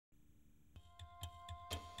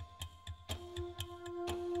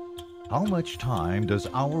How much time does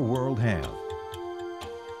our world have?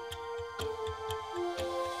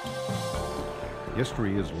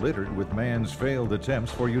 History is littered with man's failed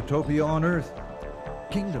attempts for utopia on earth.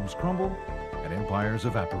 Kingdoms crumble and empires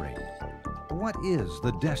evaporate. What is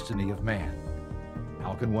the destiny of man?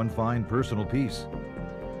 How can one find personal peace?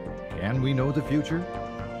 Can we know the future?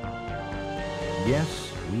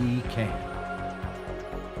 Yes, we can.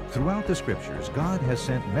 Throughout the Scriptures, God has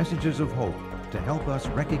sent messages of hope to help us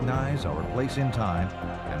recognize our place in time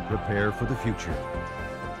and prepare for the future.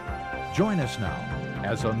 Join us now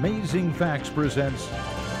as Amazing Facts presents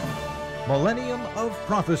Millennium of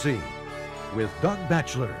Prophecy with Doug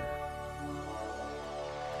Batchelor.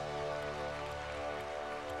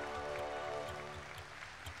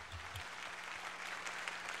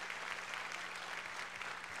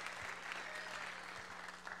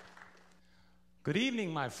 Good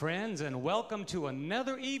evening, my friends, and welcome to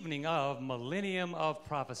another evening of Millennium of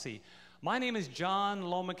Prophecy. My name is John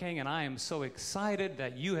Lomaking, and I am so excited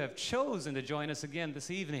that you have chosen to join us again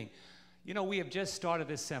this evening. You know, we have just started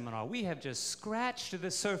this seminar. We have just scratched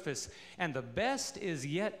the surface, and the best is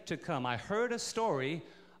yet to come. I heard a story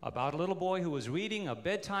about a little boy who was reading a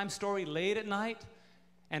bedtime story late at night,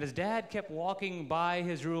 and his dad kept walking by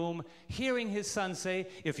his room, hearing his son say,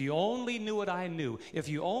 "If you only knew what I knew, if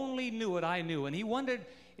you only knew what I knew." And he wondered,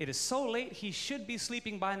 it is so late, he should be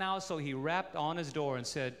sleeping by now, so he rapped on his door and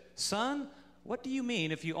said, "Son, what do you mean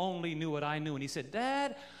if you only knew what I knew?" And he said,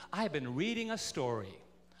 "Dad, I've been reading a story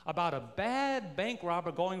about a bad bank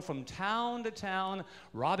robber going from town to town,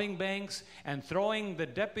 robbing banks and throwing the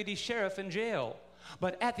deputy sheriff in jail.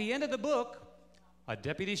 But at the end of the book, a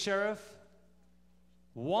deputy sheriff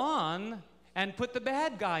won and put the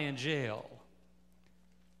bad guy in jail.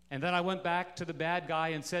 And then I went back to the bad guy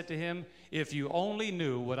and said to him, 'If you only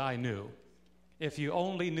knew what I knew. If you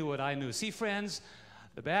only knew what I knew.'" See, friends,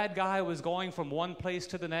 the bad guy was going from one place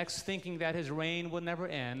to the next, thinking that his reign would never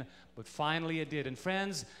end, but finally it did. And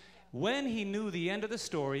friends, when he knew the end of the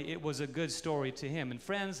story, it was a good story to him. And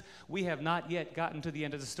friends, we have not yet gotten to the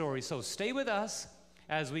end of the story, so stay with us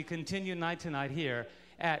as we continue night to night here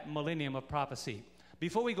at Millennium of Prophecy.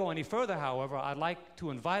 Before we go any further, however, I'd like to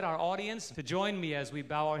invite our audience to join me as we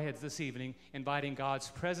bow our heads this evening, inviting God's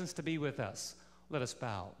presence to be with us. Let us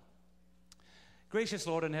bow. Gracious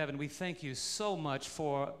Lord in heaven, we thank you so much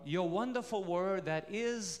for your wonderful word that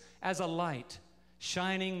is as a light,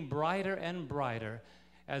 shining brighter and brighter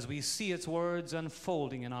as we see its words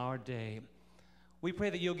unfolding in our day. We pray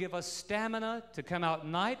that you'll give us stamina to come out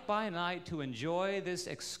night by night to enjoy this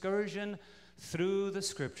excursion through the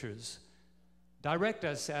Scriptures. Direct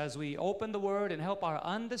us as we open the Word and help our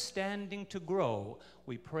understanding to grow.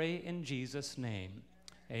 We pray in Jesus' name.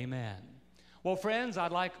 Amen. Well, friends,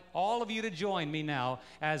 I'd like all of you to join me now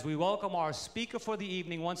as we welcome our speaker for the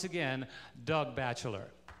evening once again, Doug Batchelor.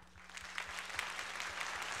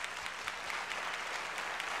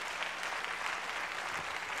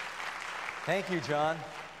 Thank you, John.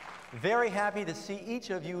 Very happy to see each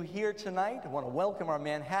of you here tonight. I want to welcome our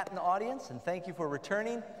Manhattan audience and thank you for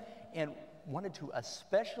returning. And wanted to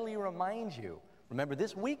especially remind you, remember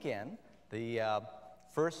this weekend, the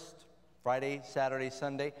first Friday, Saturday,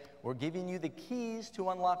 Sunday, we're giving you the keys to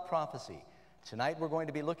unlock prophecy. Tonight we're going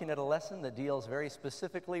to be looking at a lesson that deals very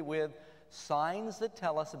specifically with signs that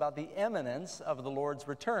tell us about the imminence of the Lord's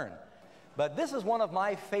return. But this is one of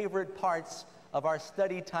my favorite parts of our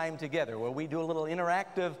study time together, where we do a little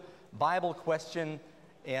interactive Bible question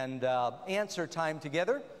and answer time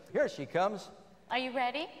together. Here she comes. Are you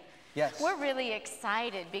ready? Yes. We're really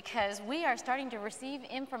excited because we are starting to receive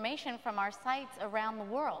information from our sites around the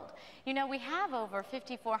world. You know, we have over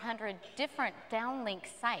 5,400 different downlink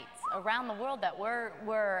sites around the world that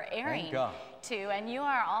we're airing to, and you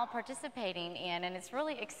are all participating in, and it's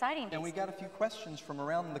really exciting. And we got a few questions from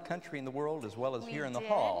around the country and the world as well as here in the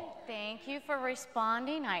hall. Thank you for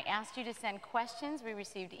responding. I asked you to send questions. We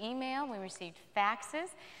received email, we received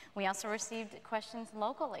faxes. We also received questions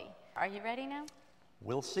locally. Are you ready now?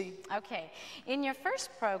 We'll see. Okay. In your first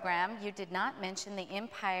program, you did not mention the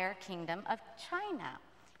Empire Kingdom of China.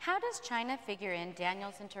 How does China figure in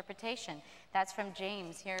Daniel's interpretation? That's from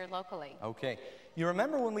James here locally. Okay. You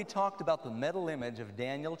remember when we talked about the metal image of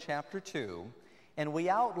Daniel chapter 2, and we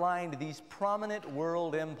outlined these prominent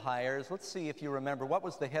world empires. Let's see if you remember. What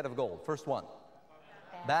was the head of gold? First one.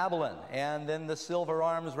 Babylon. And then the silver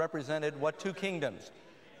arms represented what two kingdoms?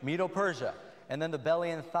 Medo-Persia. And then the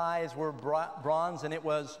belly and thighs were bronze, and it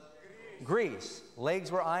was Greece. Legs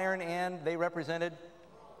were iron, and they represented,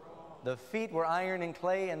 the feet were iron and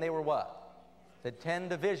clay, and they were what? The 10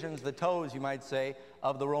 divisions, the toes, you might say,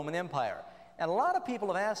 of the Roman Empire. And a lot of people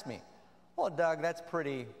have asked me, well, Doug, that's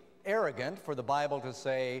pretty arrogant for the Bible to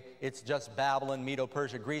say it's just Babylon,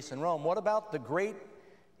 Medo-Persia, Greece, and Rome. What about the great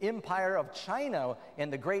empire of China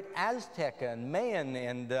and the great Aztec and Mayan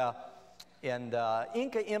and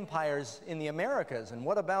Inca empires in the Americas? And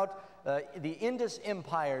what about the Indus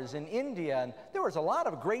empires in India? And there was a lot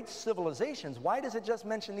of great civilizations. Why does it just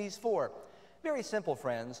mention these four? Very simple,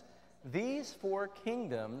 friends. These four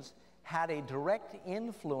kingdoms had a direct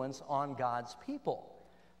influence on God's people.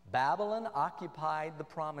 Babylon occupied the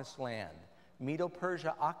Promised Land.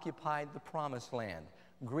 Medo-Persia occupied the Promised Land.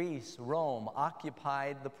 Greece, Rome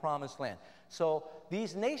occupied the Promised Land. So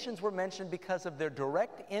these nations were mentioned because of their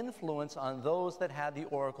direct influence on those that had the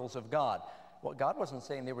oracles of God. Well, God wasn't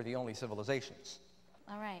saying they were the only civilizations.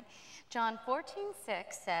 All right. John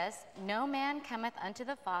 14:6 says, "No man cometh unto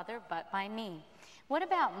the Father but by me." What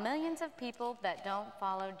about millions of people that don't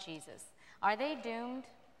follow Jesus? Are they doomed?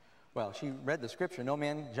 Well, she read the scripture. No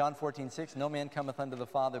man, John 14:6, "No man cometh unto the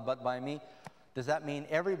Father but by me." Does that mean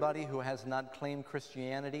everybody who has not claimed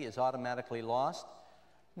Christianity is automatically lost?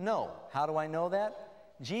 No. How do I know that?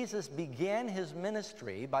 Jesus began his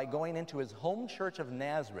ministry by going into his home church of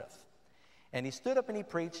Nazareth. And he stood up and he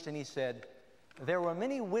preached and he said, "There were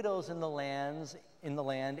many widows in the land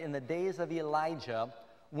in the days of Elijah,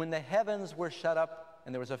 when the heavens were shut up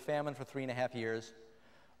and there was a famine for 3.5 years.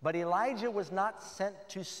 But Elijah was not sent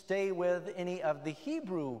to stay with any of the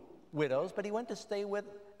Hebrew widows, but he went to stay with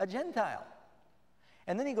a Gentile."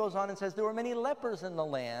 And then he goes on and says, "There were many lepers in the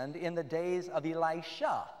land in the days of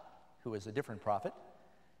Elisha," who is a different prophet,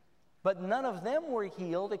 "but none of them were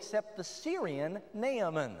healed except the Syrian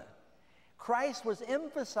Naaman." Christ was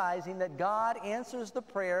emphasizing that God answers the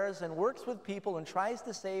prayers and works with people and tries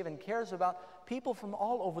to save and cares about people from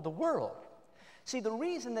all over the world. See, the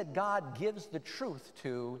reason that God gives the truth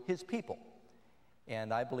to his people,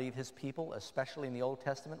 and I believe his people, especially in the Old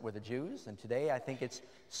Testament, were the Jews, and today I think it's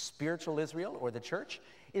spiritual Israel or the church,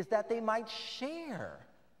 is that they might share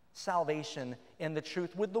salvation and the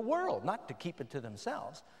truth with the world, not to keep it to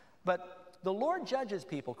themselves. But the Lord judges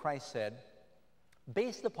people, Christ said,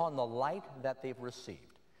 based upon the light that they've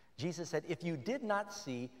received. Jesus said, "If you did not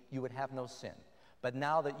see, you would have no sin. But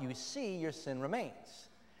now that you see, your sin remains."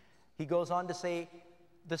 He goes on to say,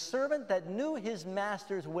 "The servant that knew his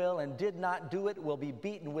master's will and did not do it will be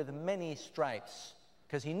beaten with many stripes,"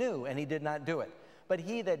 because he knew and he did not do it. "But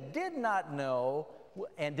he that did not know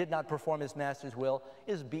and did not perform his master's will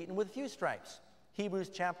is beaten with few stripes." Hebrews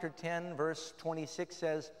chapter 10, verse 26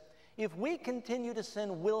 says, "If we continue to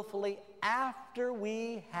sin willfully after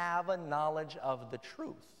we have a knowledge of the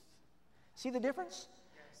truth." See the difference?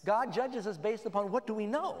 Yes. God judges us based upon what do we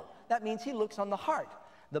know. That means he looks on the heart.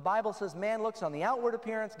 The Bible says man looks on the outward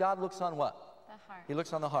appearance, God looks on what? The heart. He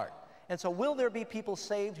looks on the heart. And so will there be people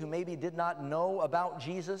saved who maybe did not know about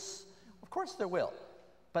Jesus? Of course there will.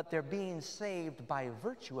 But they're being saved by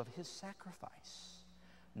virtue of his sacrifice.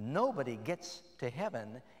 Nobody gets to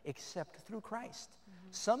heaven except through Christ.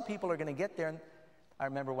 Mm-hmm. Some people are going to get there. And I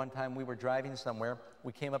remember one time we were driving somewhere.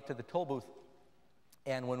 We came up to the toll booth.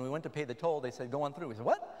 And when we went to pay the toll, they said, "Go on through." We said,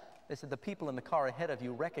 "What?" They said, "The people in the car ahead of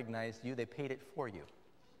you recognized you. They paid it for you."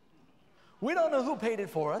 We don't know who paid it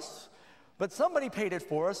for us, but somebody paid it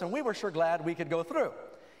for us, and we were sure glad we could go through.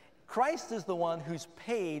 Christ is the one who's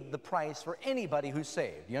paid the price for anybody who's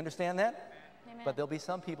saved. You understand that? Amen. But there'll be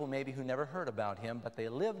some people maybe who never heard about him, but they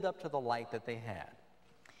lived up to the light that they had.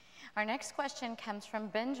 Our next question comes from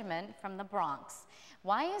Benjamin from the Bronx.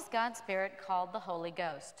 Why is God's Spirit called the Holy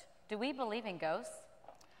Ghost? Do we believe in ghosts?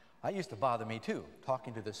 That used to bother me too,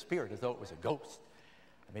 talking to the Spirit as though it was a ghost.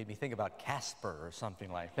 It made me think about Casper or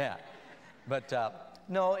something like that. But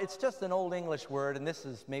no, it's just an old English word, and this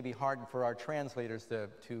is maybe hard for our translators to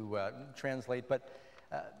translate, but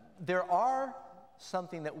there are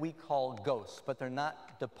something that we call ghosts, but they're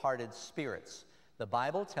not departed spirits. The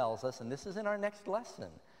Bible tells us, and this is in our next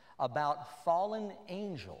lesson, about fallen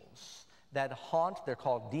angels that haunt, they're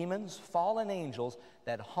called demons, fallen angels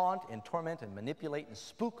that haunt and torment and manipulate and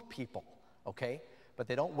spook people, okay? But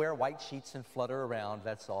they don't wear white sheets and flutter around.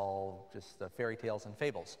 That's all just fairy tales and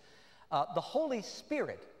fables. The Holy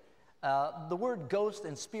Spirit, the word ghost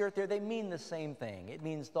and spirit there, they mean the same thing. It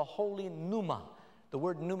means the holy pneuma. The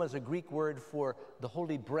word pneuma is a Greek word for the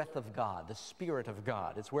holy breath of God, the Spirit of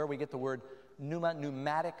God. It's where we get the word pneuma,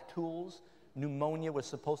 pneumatic tools. Pneumonia was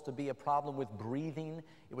supposed to be a problem with breathing.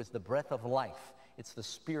 It was the breath of life. It's the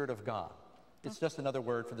Spirit of God. It's just another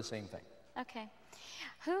word for the same thing. Okay.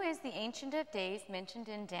 Who is the Ancient of Days mentioned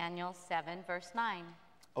in Daniel 7, verse 9?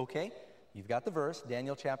 Okay. You've got the verse.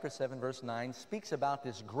 Daniel chapter 7, verse 9 speaks about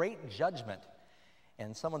this great judgment.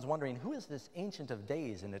 And someone's wondering, who is this Ancient of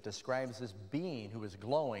Days? And it describes this being who is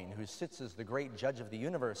glowing, who sits as the great judge of the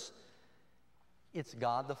universe. It's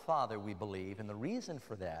God the Father, we believe. And the reason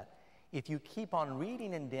for that, if you keep on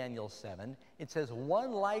reading in Daniel 7, it says,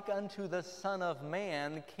 one like unto the Son of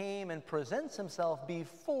Man came and presents himself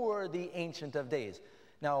before the Ancient of Days.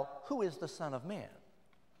 Now, who is the Son of Man?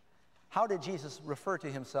 How did Jesus refer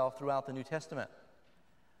to himself throughout the New Testament?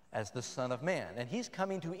 As the Son of Man. And he's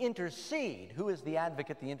coming to intercede. Who is the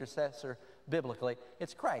advocate, the intercessor, biblically?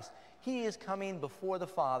 It's Christ. He is coming before the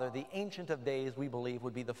Father. The Ancient of Days, we believe,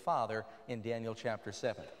 would be the Father in Daniel chapter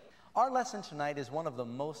 7. Our lesson tonight is one of the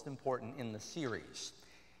most important in the series.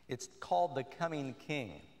 It's called The Coming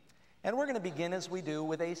King. And we're going to begin, as we do,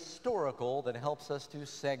 with a historical that helps us to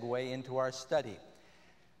segue into our study,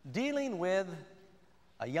 dealing with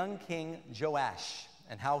a young king, Joash,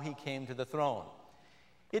 and how he came to the throne.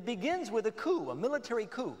 It begins with a coup, a military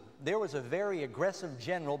coup. There was a very aggressive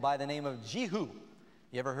general by the name of Jehu.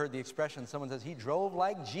 You ever heard the expression, someone says, he drove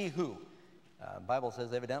like Jehu? The Bible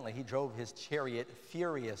says evidently he drove his chariot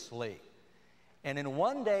furiously. And in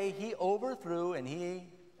one day he overthrew and he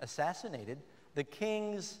assassinated the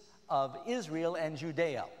kings of Israel and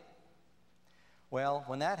Judea. Well,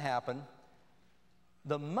 when that happened,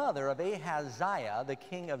 the mother of Ahaziah, the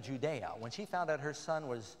king of Judea, when she found out her son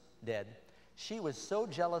was dead, she was so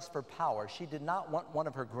jealous for power, she did not want one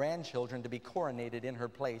of her grandchildren to be coronated in her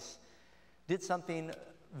place. Did something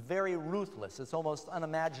very ruthless. It's almost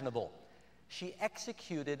unimaginable. She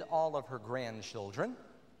executed all of her grandchildren.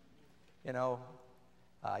 You know,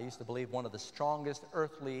 I used to believe one of the strongest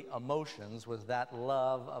earthly emotions was that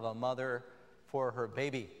love of a mother for her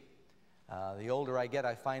baby. The older I get,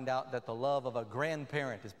 I find out that the love of a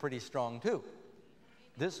grandparent is pretty strong too.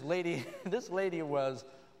 This lady was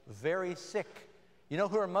very sick. You know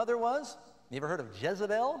who her mother was? You ever heard of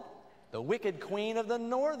Jezebel? The wicked queen of the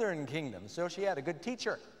northern kingdom. So she had a good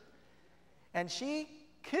teacher. And she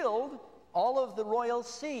killed all of the royal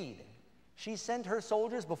seed. She sent her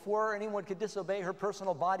soldiers before anyone could disobey, her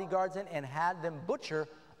personal bodyguards in, and had them butcher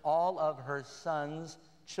all of her son's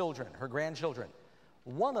children, her grandchildren.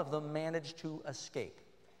 One of them managed to escape.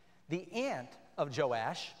 The aunt of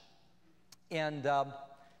Joash and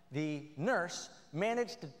the nurse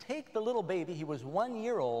managed to take the little baby, he was 1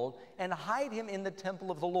 year old, and hide him in the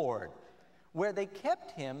temple of the Lord, where they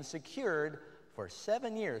kept him secured for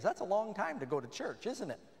 7 years. That's a long time to go to church,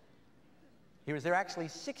 isn't it? He was there actually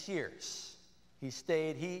 6 years.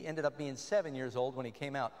 He ended up being 7 years old when he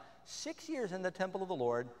came out. 6 years in the temple of the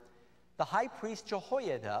Lord. The high priest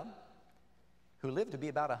Jehoiada, who lived to be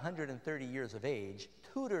about 130 years of age,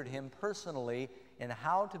 tutored him personally in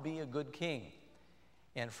how to be a good king,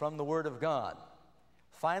 and from the Word of God.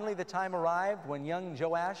 Finally, the time arrived when young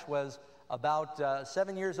Joash was about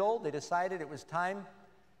 7 years old. They decided it was time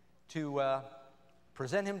to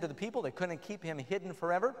present him to the people. They couldn't keep him hidden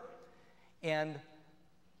forever. And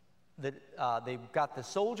they got the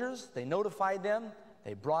soldiers, they notified them,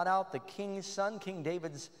 they brought out the king's son, King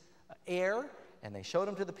David's heir, and they showed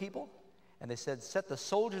him to the people. And they said, set the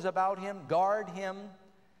soldiers about him, guard him.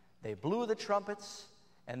 They blew the trumpets,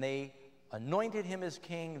 and they anointed him as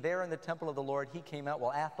king there in the temple of the Lord. He came out.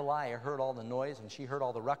 Well, Athaliah heard all the noise, and she heard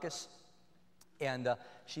all the ruckus. And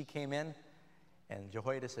she came in, and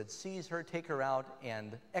Jehoiada said, seize her, take her out,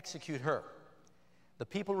 and execute her. The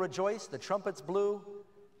people rejoiced, the trumpets blew.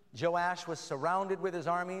 Joash was surrounded with his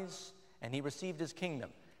armies, and he received his kingdom.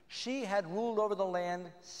 She had ruled over the land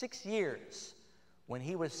 6 years. When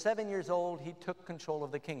he was 7 years old, he took control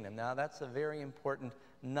of the kingdom. Now, that's a very important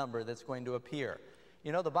number that's going to appear.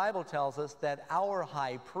 You know, the Bible tells us that our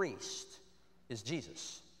high priest is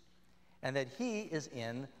Jesus, and that he is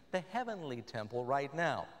in the heavenly temple right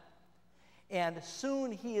now. And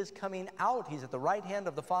soon he is coming out. He's at the right hand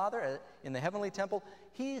of the Father in the heavenly temple.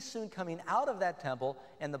 He is soon coming out of that temple,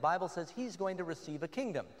 and the Bible says he's going to receive a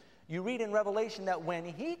kingdom. You read in Revelation that when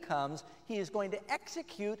he comes, he is going to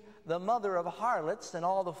execute the mother of harlots and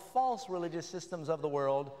all the false religious systems of the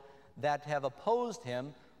world that have opposed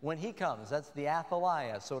him when he comes. That's the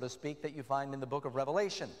Athaliah, so to speak, that you find in the book of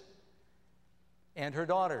Revelation. And her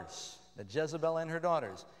daughters, the Jezebel and her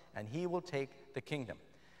daughters, and he will take the kingdom.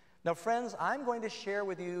 Now, friends, I'm going to share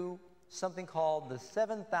with you something called the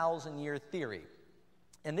 7,000-year theory.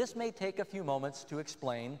 And this may take a few moments to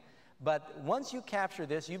explain, but once you capture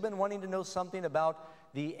this, you've been wanting to know something about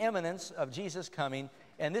the imminence of Jesus coming,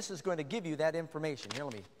 and this is going to give you that information. Here,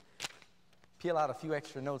 let me peel out a few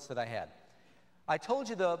extra notes that I had. I told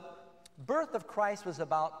you the birth of Christ was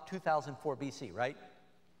about 2004 BC, right?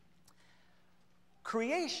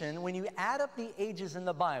 Creation, when you add up the ages in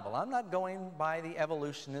the Bible, I'm not going by the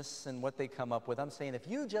evolutionists and what they come up with. I'm saying if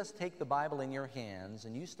you just take the Bible in your hands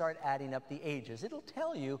and you start adding up the ages, it'll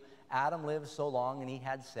tell you Adam lived so long and he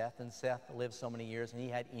had Seth, and Seth lived so many years and he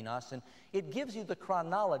had Enos, and it gives you the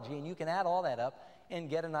chronology, and you can add all that up and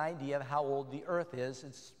get an idea of how old the earth is.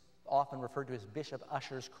 It's often referred to as Bishop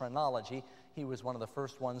Ussher's chronology. He was one of the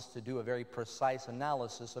first ones to do a very precise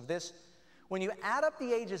analysis of this. When you add up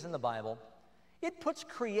the ages in the Bible, it puts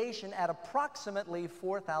creation at approximately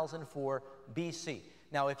 4004 BC.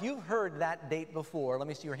 Now, if you've heard that date before, let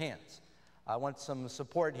me see your hands. I want some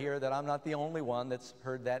support here that I'm not the only one that's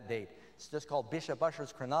heard that date. It's just called Bishop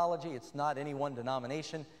Ussher's chronology. It's not any one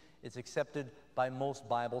denomination. It's accepted by most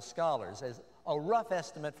Bible scholars as a rough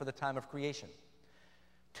estimate for the time of creation.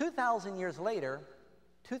 2,000 years later,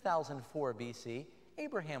 2004 BC,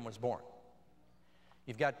 Abraham was born.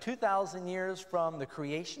 You've got 2,000 years from the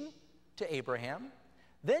creation to Abraham.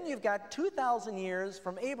 Then you've got 2,000 years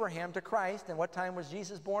from Abraham to Christ. And what time was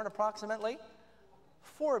Jesus born approximately?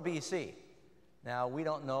 4 BC. Now, we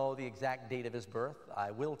don't know the exact date of his birth.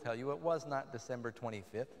 I will tell you it was not December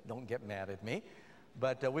 25th. Don't get mad at me.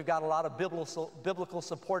 But we've got a lot of biblical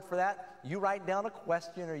support for that. You write down a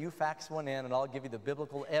question or you fax one in, and I'll give you the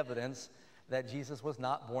biblical evidence that Jesus was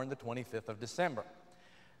not born the 25th of December.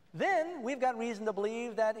 Then we've got reason to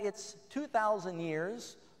believe that it's 2,000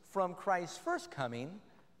 years from Christ's first coming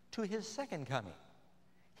to his second coming.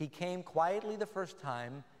 He came quietly the first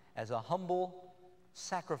time as a humble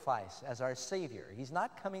sacrifice, as our Savior. He's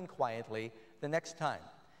not coming quietly the next time.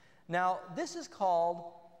 Now, this is called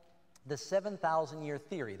the 7,000-year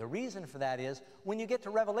theory. The reason for that is when you get to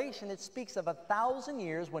Revelation, it speaks of 1,000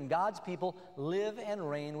 years when God's people live and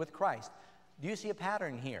reign with Christ. Do you see a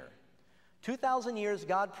pattern here? 2,000 years,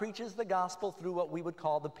 God preaches the gospel through what we would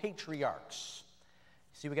call the patriarchs.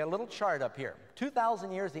 See, we got a little chart up here.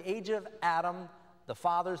 2,000 years, the age of Adam, the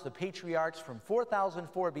fathers, the patriarchs, from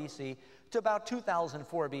 4004 BC to about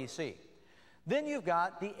 2004 BC. Then you've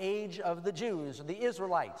got the age of the Jews, the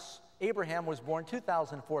Israelites. Abraham was born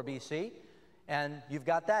 2004 BC, and you've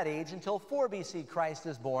got that age until 4 BC Christ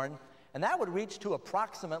is born, and that would reach to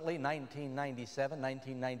approximately 1997,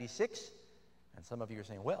 1996. And some of you are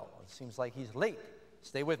saying, well, it seems like he's late.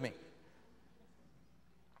 Stay with me.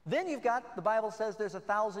 Then you've got, the Bible says there's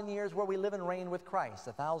 1,000 years where we live and reign with Christ,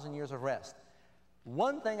 1,000 years of rest.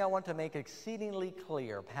 One thing I want to make exceedingly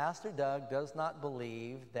clear, Pastor Doug does not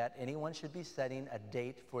believe that anyone should be setting a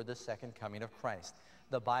date for the second coming of Christ.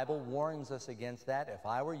 The Bible warns us against that. If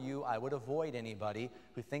I were you, I would avoid anybody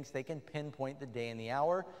who thinks they can pinpoint the day and the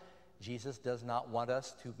hour. Jesus does not want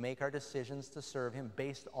us to make our decisions to serve him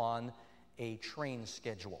based on a train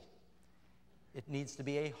schedule. It needs to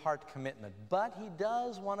be a heart commitment, but he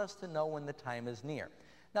does want us to know when the time is near.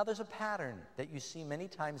 Now, there's a pattern that you see many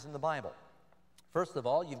times in the Bible. First of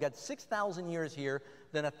all, you've got 6,000 years here,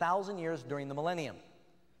 then 1,000 years during the millennium.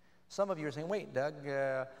 Some of you are saying, wait, Doug,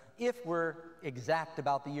 if we're exact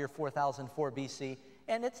about the year 4004 BC,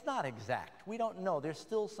 and it's not exact, we don't know. There's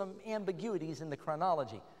still some ambiguities in the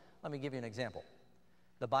chronology. Let me give you an example.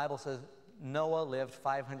 The Bible says Noah lived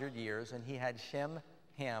 500 years, and he had Shem,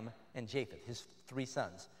 Ham, and Japheth, his 3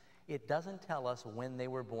 sons. It doesn't tell us when they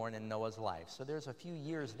were born in Noah's life, so there's a few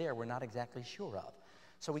years there we're not exactly sure of.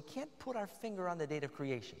 So we can't put our finger on the date of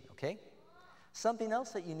creation, okay? Something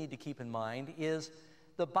else that you need to keep in mind is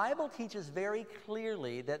the Bible teaches very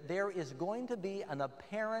clearly that there is going to be an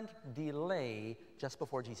apparent delay just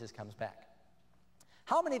before Jesus comes back.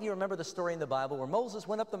 How many of you remember the story in the Bible where Moses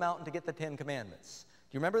went up the mountain to get the 10 Commandments?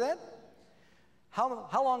 Do you remember that?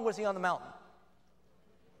 How long was he on the mountain?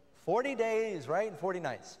 40 days, right? And 40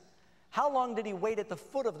 nights. How long did he wait at the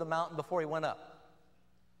foot of the mountain before he went up?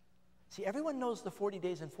 See, everyone knows the 40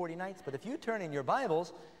 days and 40 nights, but if you turn in your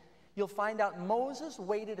Bibles, you'll find out Moses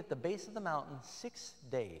waited at the base of the mountain 6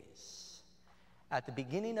 days. At the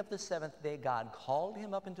beginning of the 7th day, God called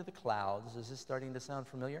him up into the clouds. Is this starting to sound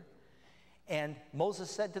familiar? And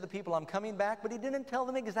Moses said to the people, I'm coming back, but he didn't tell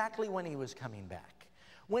them exactly when he was coming back.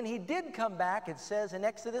 When he did come back, it says in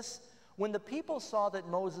Exodus, when the people saw that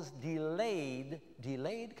Moses delayed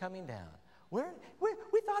coming down. We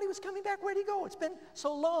thought he was coming back. Where'd he go? It's been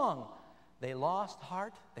so long. They lost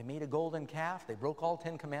heart. They made a golden calf. They broke all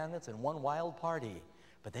 10 commandments in one wild party.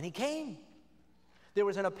 But then he came. There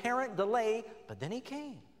was an apparent delay, but then he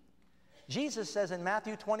came. Jesus says in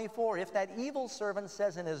Matthew 24, if that evil servant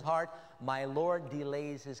says in his heart, my Lord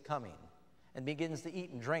delays his coming, and begins to eat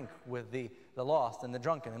and drink with the lost and the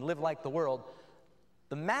drunken and live like the world,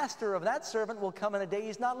 the master of that servant will come in a day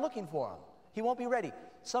he's not looking for him. He won't be ready.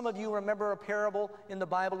 Some of you remember a parable in the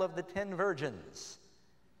Bible of the 10 virgins.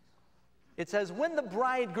 It says, when the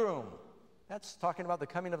bridegroom, that's talking about the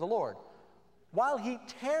coming of the Lord, while he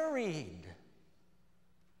tarried,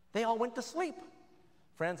 they all went to sleep.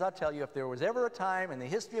 Friends, I'll tell you, if there was ever a time in the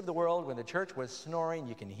history of the world when the church was snoring,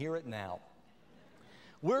 you can hear it now.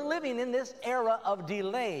 We're living in this era of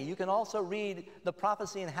delay. You can also read the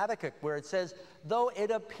prophecy in Habakkuk where it says, though it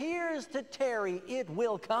appears to tarry, it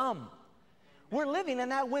will come. We're living in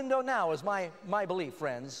that window now, is my belief,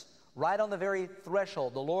 friends. Right on the very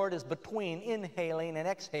threshold. The Lord is between inhaling and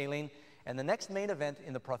exhaling, and the next main event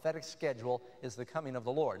in the prophetic schedule is the coming of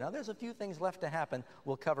the Lord. Now, there's a few things left to happen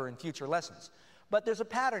we'll cover in future lessons. But there's a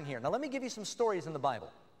pattern here. Now, let me give you some stories in the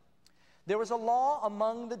Bible. There was a law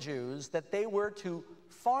among the Jews that they were to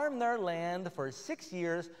farm their land for 6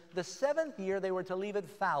 years. The 7th year, they were to leave it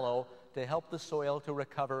fallow to help the soil to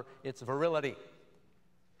recover its virility.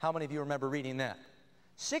 How many of you remember reading that?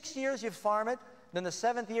 6 years you farm it, then the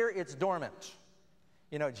 7th year it's dormant.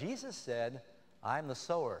 You know, Jesus said, I'm the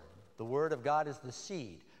sower. The word of God is the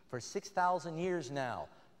seed. For 6,000 years now,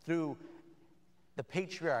 through the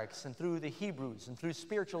patriarchs and through the Hebrews and through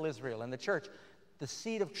spiritual Israel and the church, the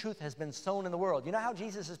seed of truth has been sown in the world. You know how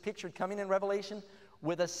Jesus is pictured coming in Revelation?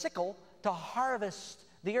 With a sickle to harvest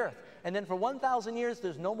the earth. And then for 1,000 years,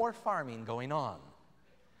 there's no more farming going on.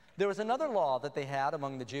 There was another law that they had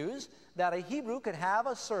among the Jews, that a Hebrew could have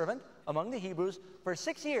a servant among the Hebrews for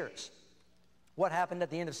 6 years. What happened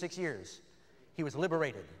at the end of 6 years? He was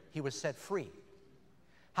liberated. He was set free.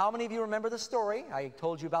 How many of you remember the story? I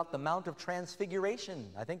told you about the Mount of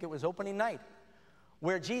Transfiguration. I think it was opening night,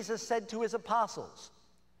 where Jesus said to his apostles,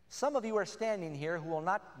 some of you are standing here who will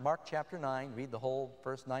not, Mark chapter 9, read the whole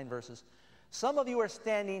first 9 verses. Some of you are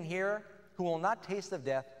standing here who will not taste of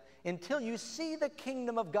death until you see the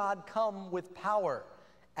kingdom of God come with power.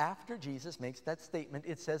 After Jesus makes that statement,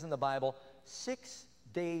 it says in the Bible, 6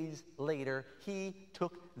 days later, he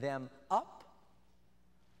took them up.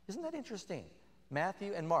 Isn't that interesting?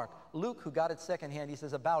 Matthew and Mark. Luke, who got it secondhand, he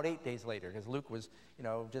says about 8 days later, because Luke was,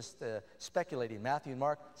 just speculating. Matthew and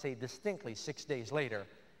Mark say distinctly 6 days later,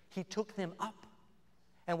 he took them up.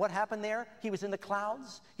 And what happened there? He was in the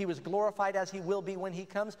clouds. He was glorified as he will be when he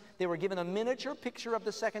comes. They were given a miniature picture of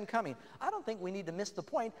the second coming. I don't think we need to miss the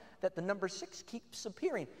point that the number 6 keeps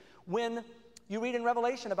appearing. When you read in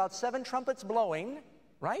Revelation about 7 trumpets blowing,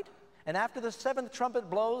 right? And after the 7th trumpet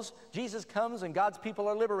blows, Jesus comes and God's people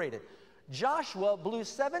are liberated. Joshua blew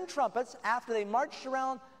 7 trumpets after they marched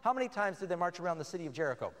around. How many times did they march around the city of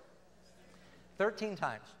Jericho? 13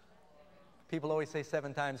 times. People always say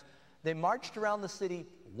 7 times. They marched around the city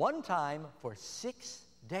 1 time for 6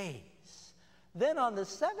 days. Then on the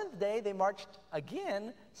 7th day, they marched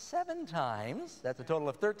again 7 times. That's a total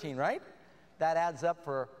of 13, right? That adds up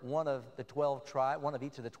for one of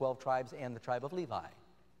each of the 12 tribes and the tribe of Levi, in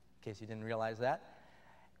case you didn't realize that.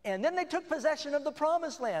 And then they took possession of the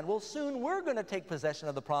promised land. Well, soon we're going to take possession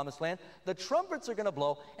of the promised land. The trumpets are going to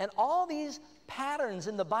blow. And all these patterns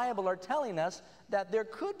in the Bible are telling us that there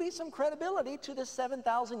could be some credibility to the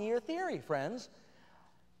 7,000-year theory, friends.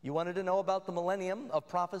 You wanted to know about the millennium of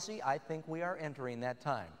prophecy? I think we are entering that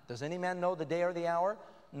time. Does any man know the day or the hour?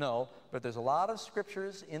 No, but there's a lot of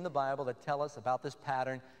scriptures in the Bible that tell us about this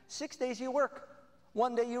pattern. 6 days you work,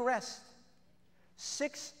 1 day you rest.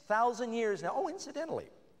 6,000 years now. Oh, incidentally,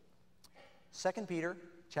 2 Peter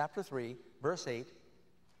chapter 3, verse 8,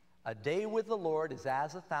 a day with the Lord is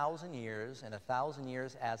as 1,000 years, and 1,000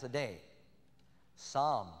 years as a day.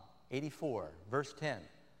 Psalm 84, verse 10,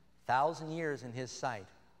 1,000 years in his sight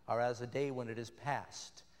are as a day when it is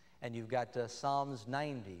past. And you've got Psalms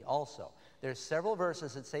 90 also. There's several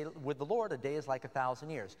verses that say, with the Lord, a day is like 1,000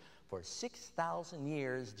 years. For 6,000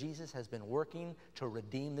 years, Jesus has been working to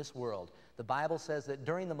redeem this world. The Bible says that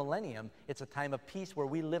during the millennium, it's a time of peace where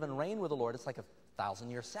we live and reign with the Lord. It's like a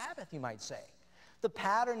 1,000-year Sabbath, you might say. The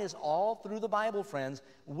pattern is all through the Bible, friends.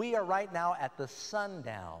 We are right now at the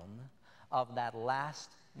sundown of that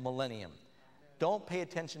last millennium. Don't pay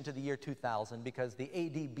attention to the year 2000 because the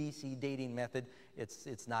AD BC dating method,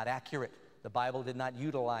 it's not accurate. The Bible did not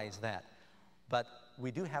utilize that. But we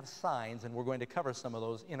do have signs, and we're going to cover some of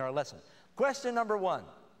those in our lesson. Question number 1.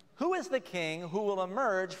 Who is the king who will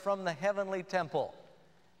emerge from the heavenly temple?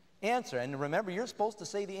 Answer, and remember, you're supposed to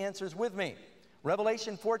say the answers with me.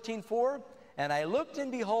 Revelation 14:4, and I looked and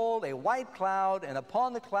behold a white cloud, and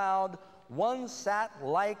upon the cloud one sat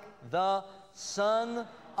like the Son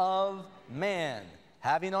of Man,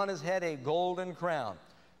 having on his head a golden crown.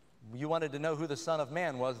 You wanted to know who the Son of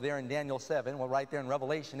Man was there in Daniel 7. Well, right there in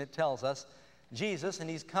Revelation it tells us Jesus, and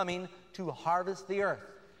he's coming to harvest the earth.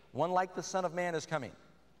 One like the Son of Man is coming.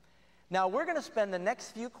 Now, we're going to spend the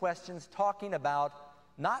next few questions talking about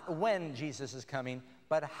not when Jesus is coming,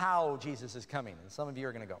 but how Jesus is coming. And some of you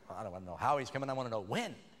are going to go, I don't want to know how he's coming, I want to know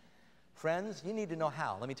when. Friends, you need to know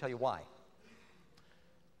how. Let me tell you why.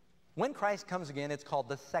 When Christ comes again, it's called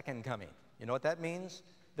the second coming. You know what that means?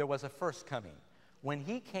 There was a first coming. When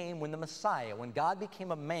he came, when the Messiah, when God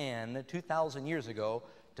became a man 2,000 years ago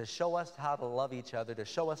to show us how to love each other, to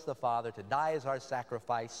show us the Father, to die as our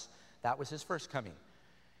sacrifice, that was his first coming.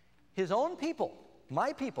 His own people,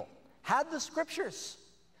 my people, had the scriptures.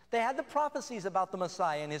 They had the prophecies about the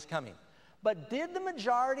Messiah and his coming. But did the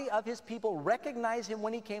majority of his people recognize him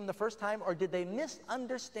when he came the first time, or did they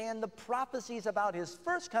misunderstand the prophecies about his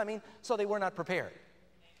first coming so they were not prepared?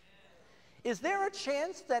 Is there a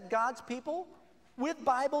chance that God's people, with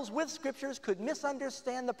Bibles, with scriptures, could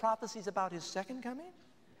misunderstand the prophecies about his second coming?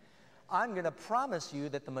 I'm going to promise you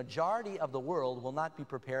that the majority of the world will not be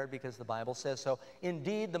prepared because the Bible says so.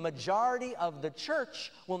 Indeed, the majority of the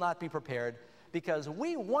church will not be prepared because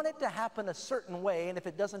we want it to happen a certain way, and if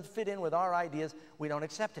it doesn't fit in with our ideas, we don't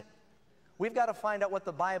accept it. We've got to find out what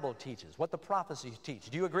the Bible teaches, what the prophecies teach.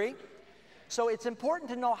 Do you agree? So it's important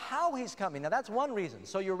to know how he's coming. Now that's one reason.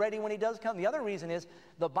 So you're ready when he does come. The other reason is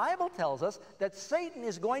the Bible tells us that Satan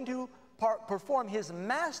is going to perform his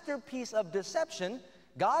masterpiece of deception.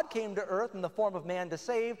 God came to earth in the form of man to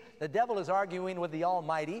save. The devil is arguing with the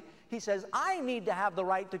Almighty. He says, I need to have the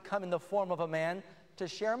right to come in the form of a man to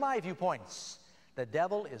share my viewpoints. The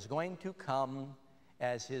devil is going to come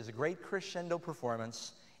as his great crescendo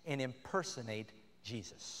performance and impersonate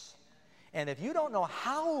Jesus. And if you don't know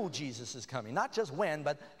how Jesus is coming, not just when,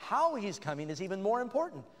 but how he's coming is even more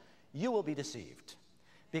important, you will be deceived.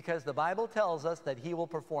 Because the Bible tells us that he will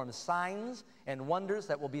perform signs and wonders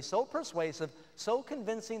that will be so persuasive, so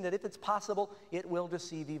convincing that if it's possible, it will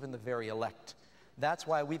deceive even the very elect. That's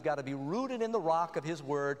why we've got to be rooted in the rock of his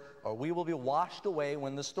word, or we will be washed away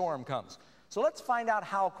when the storm comes. So let's find out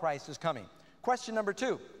how Christ is coming. Question number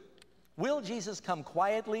 2. Will Jesus come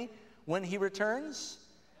quietly when he returns?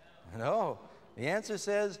 No. The answer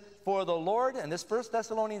says, for the Lord, and this 1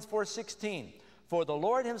 Thessalonians 4:16, for the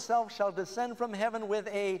Lord himself shall descend from heaven with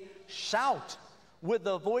a shout, with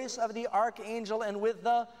the voice of the archangel, and with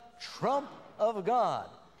the trump of God.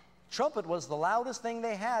 Trumpet was the loudest thing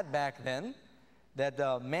they had back then, that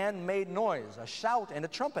man-made noise, a shout and a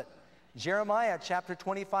trumpet. Jeremiah chapter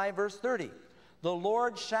 25, verse 30. The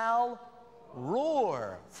Lord shall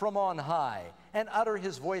roar from on high and utter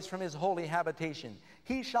his voice from his holy habitation.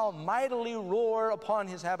 He shall mightily roar upon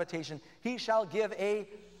his habitation. He shall give a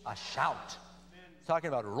shout. It's talking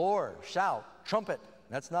about roar, shout, trumpet.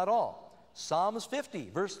 That's not all. Psalms 50,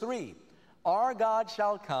 verse 3. Our God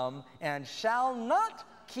shall come and shall not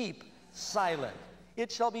keep silent.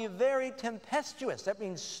 It shall be very tempestuous. That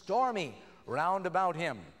means stormy round about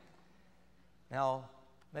him. Now,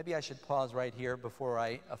 maybe I should pause right here before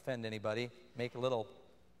I offend anybody, make a little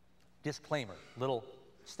disclaimer, little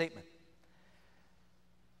statement.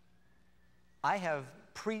 I have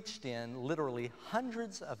preached in literally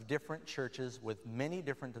hundreds of different churches with many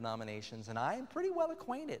different denominations, and I'm pretty well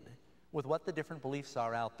acquainted with what the different beliefs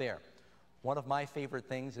are out there. One of my favorite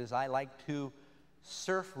things is I like to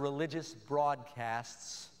surf religious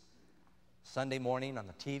broadcasts Sunday morning on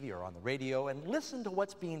the TV or on the radio and listen to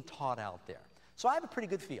what's being taught out there. So I have a pretty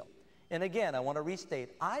good feel. And again, I want to restate,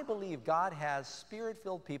 I believe God has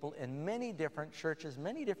spirit-filled people in many different churches,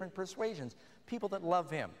 many different persuasions, people that love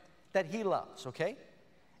him, that he loves, okay?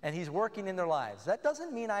 And he's working in their lives. That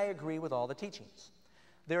doesn't mean I agree with all the teachings.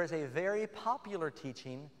 There is a very popular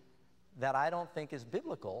teaching that I don't think is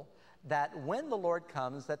biblical, that when the Lord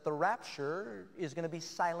comes, that the rapture is going to be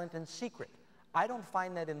silent and secret. I don't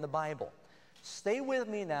find that in the Bible. Stay with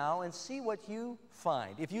me now and see what you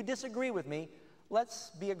find. If you disagree with me, let's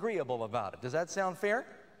be agreeable about it. Does that sound fair?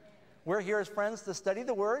 We're here as friends to study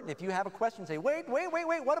the Word. If you have a question, say, wait,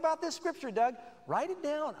 what about this scripture, Doug? Write it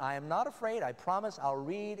down. I am not afraid. I promise I'll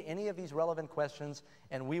read any of these relevant questions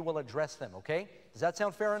and we will address them, okay? Does that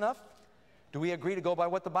sound fair enough? Do we agree to go by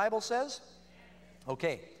what the Bible says?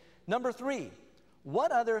 Okay. Number 3,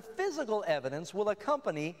 what other physical evidence will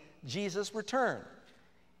accompany Jesus' return?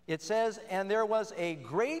 It says, and there was a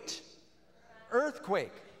great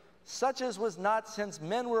earthquake, such as was not since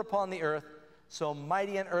men were upon the earth, so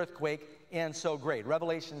mighty an earthquake and so great.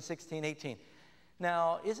 Revelation 16:18.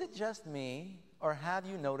 Now, is it just me, or have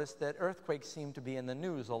you noticed that earthquakes seem to be in the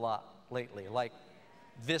news a lot lately? Like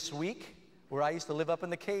this week, where I used to live up in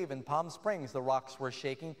the cave in Palm Springs, the rocks were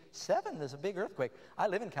shaking. 7 is a big earthquake. I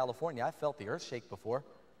live in California. I felt the earth shake before.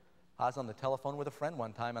 I was on the telephone with a friend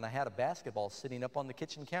one time, and I had a basketball sitting up on the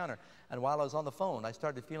kitchen counter. And while I was on the phone, I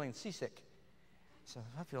started feeling seasick. So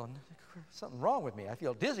I feel something wrong with me. I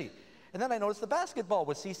feel dizzy. And then I noticed the basketball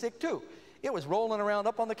was seasick too. It was rolling around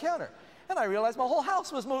up on the counter. And I realized my whole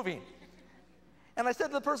house was moving. And I said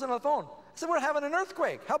to the person on the phone, I said, we're having an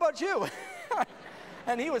earthquake. How about you?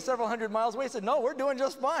 And he was several hundred miles away. He said, no, we're doing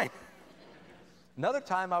just fine. Another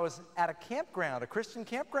time I was at a campground, a Christian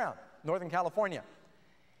campground, Northern California.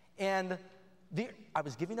 And I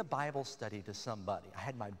was giving a Bible study to somebody. I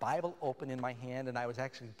had my Bible open in my hand, and I was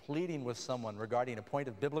actually pleading with someone regarding a point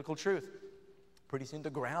of biblical truth. Pretty soon the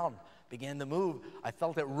ground began to move. I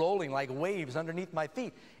felt it rolling like waves underneath my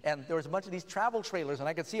feet. And there was a bunch of these travel trailers, and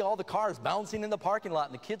I could see all the cars bouncing in the parking lot,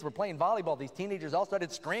 and the kids were playing volleyball. These teenagers all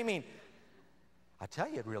started screaming. I tell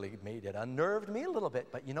you, it unnerved me a little bit.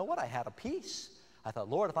 But you know what? I had a peace. I thought,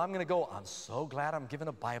 Lord, if I'm going to go, I'm so glad I'm giving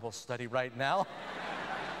a Bible study right now.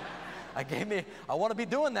 I want to be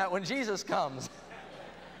doing that when Jesus comes.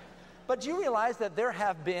 But you realize that there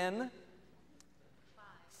have been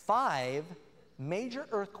 5 major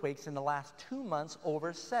earthquakes in the last 2 months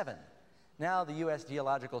over 7. Now the U.S.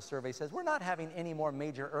 Geological Survey says we're not having any more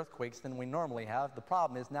major earthquakes than we normally have. The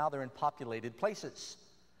problem is now they're in populated places.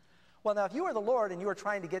 Well, now if you were the Lord and you were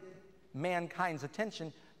trying to get mankind's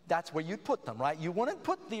attention, that's where you'd put them, right? You wouldn't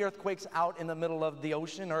put the earthquakes out in the middle of the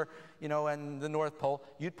ocean or, in the North Pole.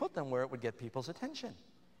 You'd put them where it would get people's attention.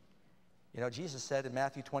 Jesus said in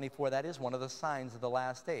Matthew 24, that is one of the signs of the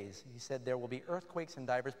last days. He said there will be earthquakes in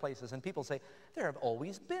diverse places. And people say, there have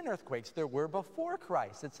always been earthquakes. There were before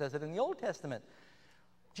Christ. It says it in the Old Testament.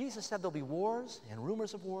 Jesus said there'll be wars and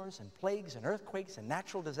rumors of wars and plagues and earthquakes and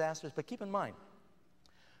natural disasters. But keep in mind,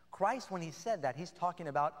 Christ, when he said that, he's talking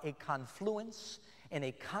about a confluence and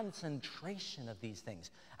a concentration of these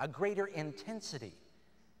things, a greater intensity.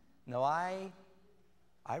 Now, I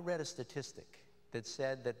read a statistic that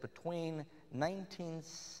said that between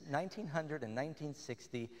 1900 and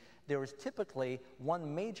 1960, there was typically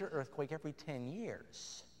one major earthquake every 10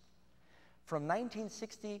 years. From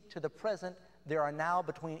 1960 to the present, there are now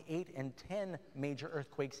between 8 and 10 major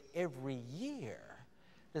earthquakes every year.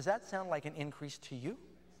 Does that sound like an increase to you?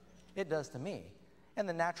 It does to me. And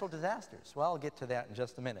the natural disasters. Well, I'll get to that in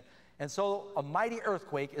just a minute. And so a mighty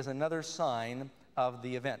earthquake is another sign of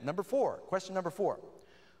the event. Question number 4.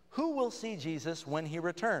 Who will see Jesus when he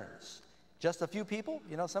returns? Just a few people?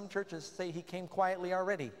 Some churches say he came quietly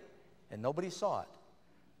already, and nobody saw it.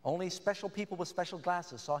 Only special people with special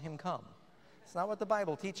glasses saw him come. It's not what the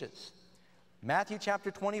Bible teaches. Matthew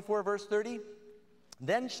chapter 24, verse 30.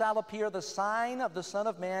 Then shall appear the sign of the Son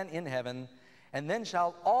of Man in heaven, and then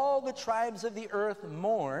shall all the tribes of the earth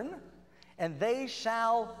mourn, and they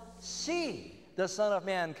shall see the Son of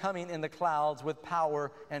Man coming in the clouds with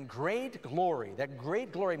power and great glory. That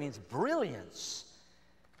great glory means brilliance.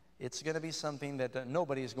 It's going to be something that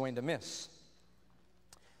nobody is going to miss.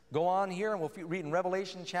 Go on here, and we'll read in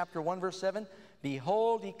Revelation chapter 1, verse 7.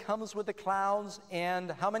 Behold, he comes with the clouds,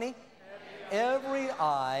 and how many? Every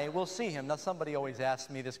eye will see him. Now, somebody always asks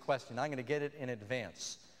me this question. I'm going to get it in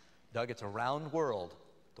advance. Doug, it's a round world.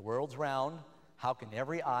 The world's round. How can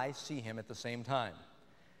every eye see him at the same time?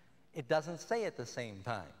 It doesn't say at the same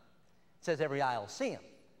time. It says every eye will see him.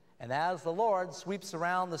 And as the Lord sweeps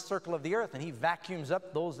around the circle of the earth and he vacuums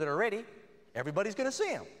up those that are ready, everybody's going to see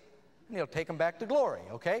him. And he'll take them back to glory,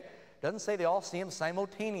 okay? It doesn't say they all see him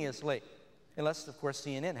simultaneously. Unless, of course,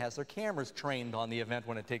 CNN has their cameras trained on the event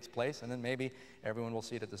when it takes place, and then maybe everyone will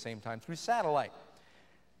see it at the same time through satellite.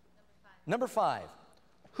 Number 5.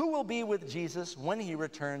 Who will be with Jesus when he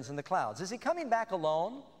returns in the clouds? Is he coming back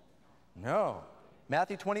alone? No.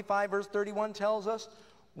 Matthew 25, verse 31 tells us,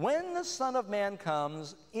 when the Son of Man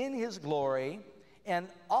comes in his glory, and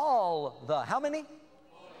all the, how many?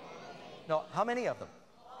 No, how many of them?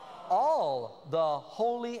 All the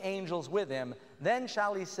holy angels with him, then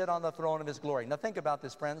shall he sit on the throne of his glory. Now think about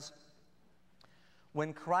this, friends.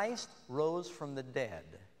 When Christ rose from the dead,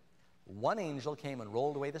 one angel came and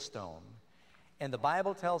rolled away the stone. And the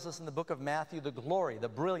Bible tells us in the book of Matthew, the glory, the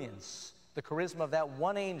brilliance, the charisma of that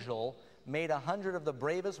one angel made 100 of the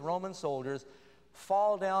bravest Roman soldiers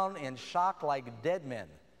fall down in shock like dead men.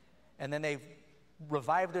 And then they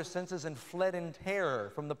revived their senses and fled in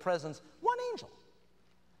terror from the presence. One angel.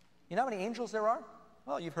 You know how many angels there are?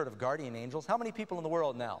 Well, you've heard of guardian angels. How many people in the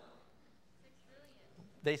world now? 6 billion.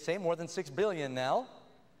 They say more than 6 billion now.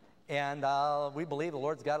 And we believe the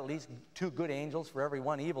Lord's got at least 2 good angels for every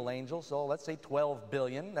 1 evil angel. So let's say 12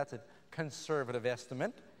 billion. That's a conservative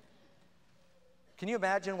estimate. Can you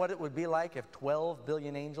imagine what it would be like if 12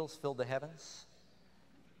 billion angels filled the heavens?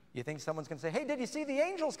 You think someone's going to say, hey, did you see the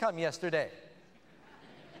angels come yesterday?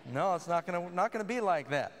 No, it's not going to be like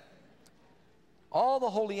that. All the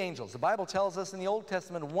holy angels. The Bible tells us in the Old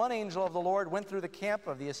Testament, one angel of the Lord went through the camp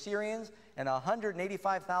of the Assyrians, and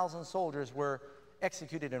 185,000 soldiers were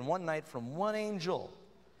executed in one night from one angel.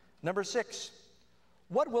 Number 6,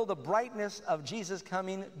 what will the brightness of Jesus'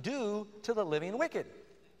 coming do to the living wicked?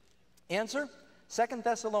 Answer, 2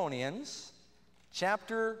 Thessalonians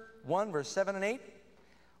chapter 1, verse 7 and 8.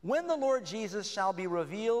 When the Lord Jesus shall be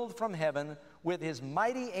revealed from heaven with his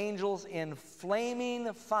mighty angels in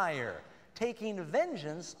flaming fire, taking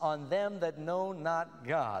vengeance on them that know not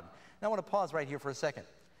God. Now I want to pause right here for a second.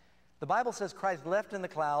 The Bible says Christ left in the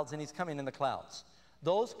clouds and he's coming in the clouds.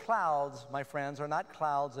 Those clouds, my friends, are not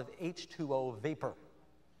clouds of H2O vapor.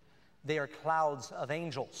 They are clouds of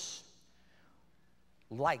angels.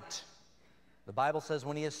 Light. The Bible says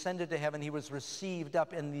when he ascended to heaven, he was received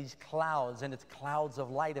up in these clouds, and it's clouds of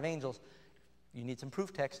light of angels. You need some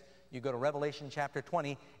proof text. You go to Revelation chapter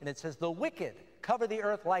 20, and it says, the wicked cover the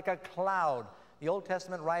earth like a cloud. The Old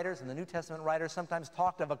Testament writers and the New Testament writers sometimes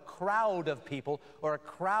talked of a crowd of people or a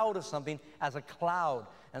crowd of something as a cloud.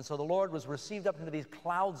 And so the Lord was received up into these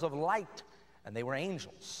clouds of light, and they were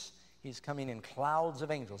angels. He's coming in clouds of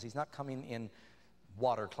angels. He's not coming in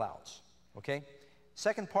water clouds, okay?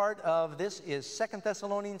 Second part of this is 2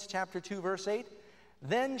 Thessalonians chapter 2, verse 8.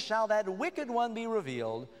 Then shall that wicked one be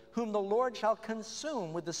revealed, whom the Lord shall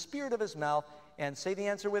consume with the spirit of his mouth, and say the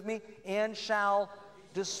answer with me, and shall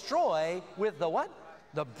destroy with the what?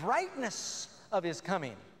 The brightness of his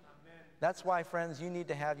coming. That's why, friends, you need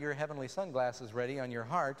to have your heavenly sunglasses ready on your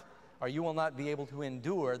heart, or you will not be able to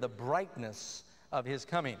endure the brightness of his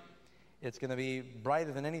coming. It's going to be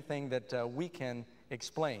brighter than anything that we can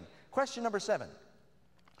explain. Question number 7.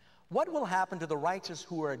 What will happen to the righteous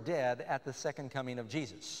who are dead at the second coming of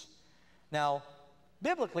Jesus? Now,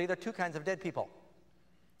 biblically, there are two kinds of dead people.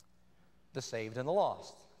 The saved and the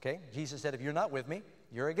lost. Okay? Jesus said, if you're not with me,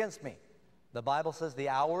 you're against me. The Bible says the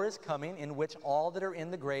hour is coming in which all that are in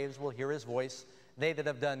the graves will hear his voice. They that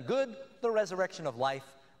have done good, the resurrection of life.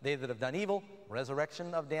 They that have done evil,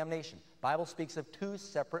 resurrection of damnation. The Bible speaks of two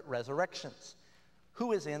separate resurrections.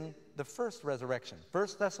 Who is in the first resurrection? 1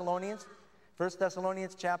 Thessalonians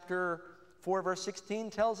chapter 4, verse 16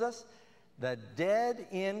 tells us, the dead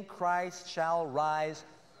in Christ shall rise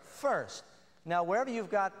first. Now, wherever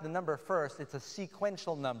you've got the number first, it's a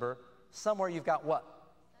sequential number. Somewhere you've got what?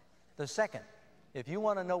 The second. If you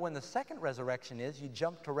want to know when the second resurrection is, you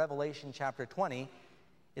jump to Revelation chapter 20.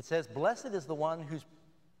 It says, blessed is the one who's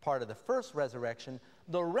part of the first resurrection.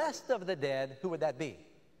 The rest of the dead, who would that be?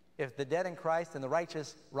 If the dead in Christ and the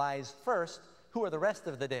righteous rise first, who are the rest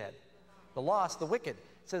of the dead? The lost, the wicked.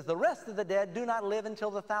 It says the rest of the dead do not live until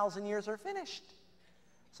the 1,000 years are finished.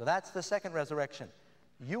 So that's the second resurrection.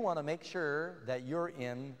 You want to make sure that you're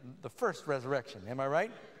in the first resurrection. Am I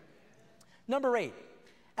right? Number 8.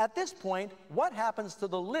 At this point, what happens to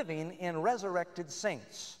the living and resurrected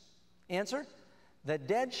saints? Answer, the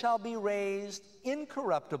dead shall be raised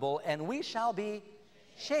incorruptible, and we shall be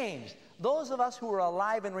changed. Those of us who are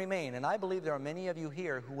alive and remain, and I believe there are many of you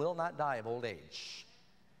here who will not die of old age.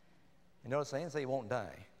 You notice I didn't say you won't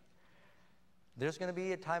die. There's going to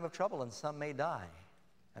be a time of trouble, and some may die.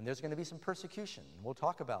 And there's going to be some persecution. We'll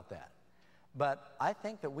talk about that. But I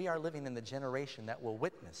think that we are living in the generation that will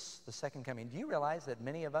witness the second coming. Do you realize that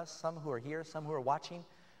many of us, some who are here, some who are watching,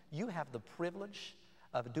 you have the privilege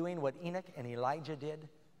of doing what Enoch and Elijah did,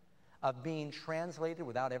 of being translated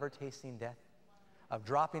without ever tasting death, of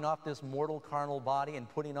dropping off this mortal carnal body and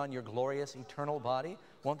putting on your glorious eternal body?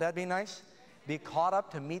 Won't that be nice? Be caught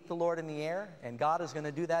up to meet the Lord in the air, and God is going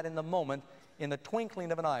to do that in the moment, in the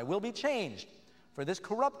twinkling of an eye. We'll be changed. For this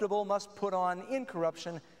corruptible must put on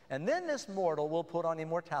incorruption, and then this mortal will put on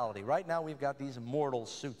immortality. Right now we've got these mortal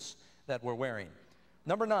suits that we're wearing.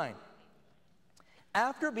 Number 9.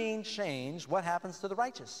 After being changed, what happens to the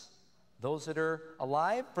righteous? Those that are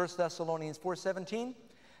alive, 1 Thessalonians 4:17.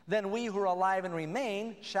 Then we who are alive and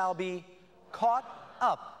remain shall be caught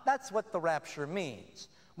up. That's what the rapture means.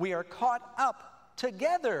 We are caught up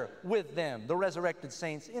together with them, the resurrected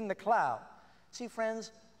saints, in the cloud. See,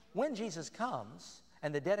 friends, when Jesus comes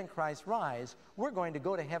and the dead in Christ rise, we're going to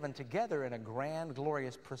go to heaven together in a grand,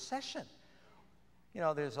 glorious procession. You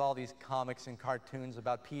know, there's all these comics and cartoons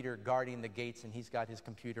about Peter guarding the gates, and he's got his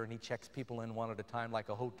computer and he checks people in one at a time like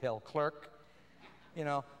a hotel clerk. You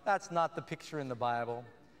know, that's not the picture in the Bible.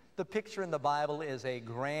 The picture in the Bible is a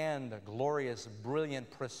grand, glorious, brilliant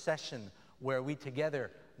procession where we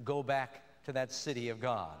together go back to that city of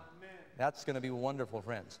God. Amen. That's going to be wonderful,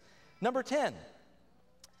 friends. Number 10.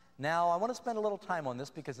 Now, I want to spend a little time on this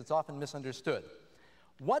because it's often misunderstood.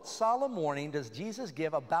 What solemn warning does Jesus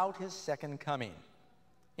give about his second coming?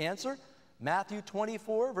 Answer, Matthew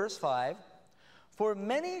 24, verse 5. For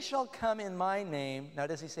many shall come in my name. Now,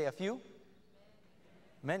 does he say a few?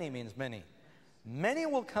 Many means many. Many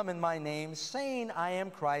will come in my name, saying, I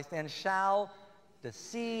am Christ, and shall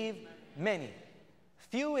deceive many.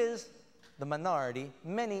 Few is the minority,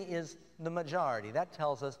 many is the majority. That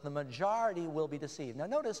tells us the majority will be deceived. Now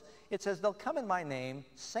notice, it says, they'll come in my name,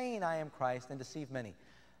 saying I am Christ, and deceive many.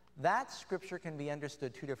 That scripture can be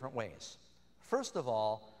understood two different ways. First of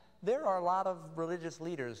all, there are a lot of religious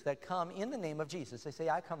leaders that come in the name of Jesus. They say,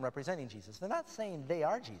 I come representing Jesus. They're not saying they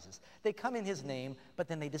are Jesus. They come in his name, but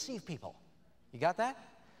then they deceive people. You got that?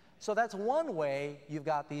 So that's one way you've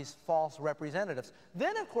got these false representatives.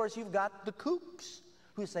 Then, of course, you've got the kooks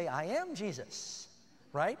who say, I am Jesus,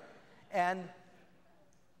 right? And,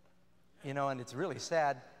 you know, and it's really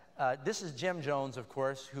sad. This is Jim Jones, of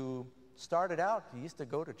course, who started out, he used to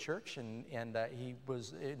go to church, and he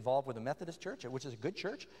was involved with the Methodist church, which is a good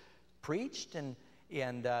church, preached,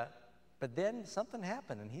 but then something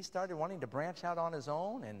happened, and he started wanting to branch out on his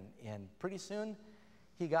own, and pretty soon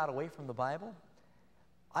he got away from the Bible.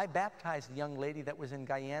 I baptized a young lady that was in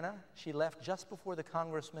Guyana. She left just before the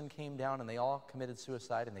congressman came down, and they all committed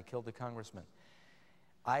suicide, and they killed the congressman.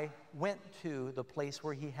 I went to the place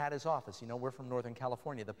where he had his office. You know, we're from Northern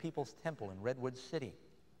California, the People's Temple in Redwood City.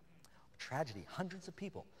 Tragedy. Hundreds of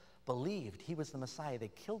people believed he was the Messiah. They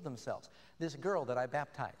killed themselves. This girl that I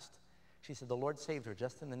baptized, she said the Lord saved her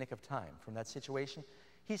just in the nick of time from that situation.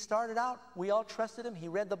 He started out, we all trusted him. He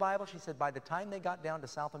read the Bible. She said by the time they got down to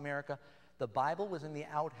South America, the Bible was in the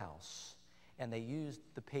outhouse, and they used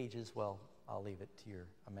the pages. Well, I'll leave it to your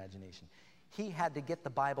imagination. He had to get the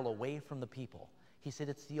Bible away from the people. He said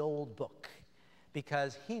it's the old book,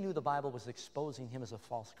 because he knew the Bible was exposing him as a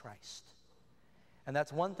false Christ. And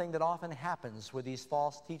that's one thing that often happens with these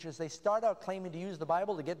false teachers. They start out claiming to use the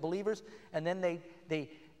Bible to get believers, and then they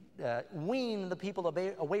wean the people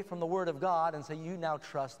away from the Word of God and say, you now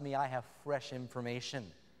trust me, I have fresh information.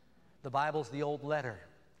 The Bible's the old letter.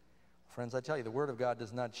 Friends, I tell you, the Word of God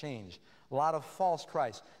does not change. A lot of false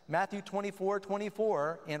Christ. Matthew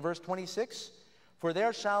 24:24 and verse 26, for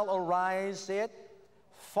there shall arise, say it,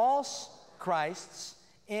 false Christs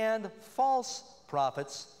and false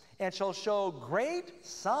prophets, and shall show great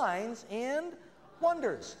signs and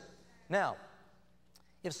wonders. Now,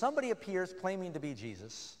 if somebody appears claiming to be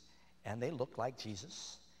Jesus, and they look like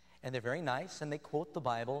Jesus, and they're very nice, and they quote the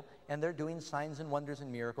Bible, and they're doing signs and wonders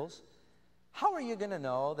and miracles, how are you going to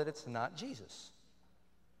know that it's not Jesus?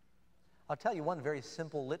 I'll tell you one very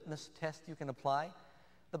simple litmus test you can apply.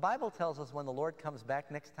 The Bible tells us when the Lord comes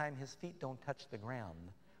back next time, his feet don't touch the ground.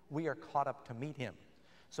 We are caught up to meet him.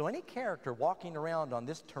 So any character walking around on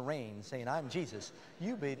this terrain saying, I'm Jesus,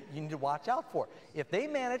 you need to watch out for. If they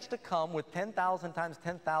manage to come with 10,000 times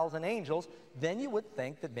 10,000 angels, then you would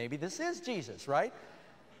think that maybe this is Jesus, right?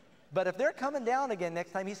 But if they're coming down again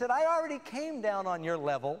next time, he said, I already came down on your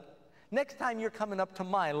level. Next time you're coming up to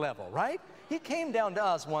my level, right? He came down to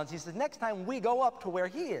us once. He said, next time we go up to where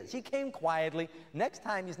he is. He came quietly. Next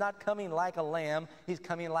time he's not coming like a lamb, he's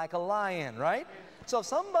coming like a lion, right? So if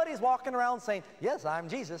somebody's walking around saying, yes, I'm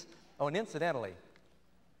Jesus. Oh, and incidentally,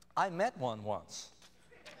 I met one once.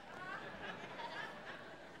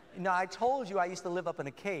 Now, I told you I used to live up in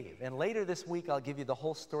a cave, and later this week I'll give you the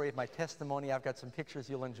whole story of my testimony. I've got some pictures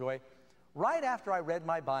you'll enjoy. Right after I read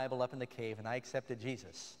my Bible up in the cave and I accepted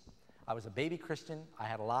Jesus, I was a baby Christian. I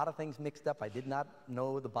had a lot of things mixed up. I did not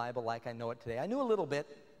know the Bible like I know it today. I knew a little bit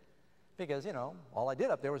because, you know, all I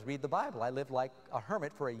did up there was read the Bible. I lived like a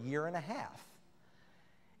hermit for a year and a half.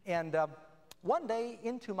 And one day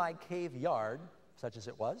into my cave yard, such as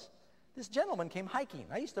it was, this gentleman came hiking.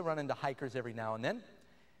 I used to run into hikers every now and then.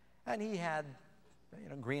 And he had, you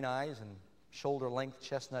know, green eyes and shoulder-length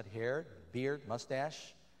chestnut hair, beard,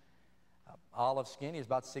 mustache, olive skin. He was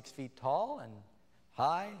about 6 feet tall. And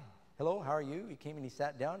hi, hello, how are you? He came and he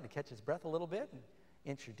sat down to catch his breath a little bit and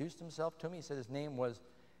introduced himself to me. He said his name was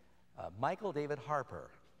Michael David Harper.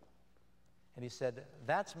 And he said,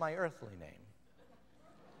 that's my earthly name.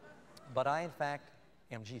 But I, in fact,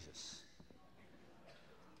 am Jesus.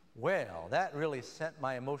 Well, that really sent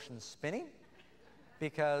my emotions spinning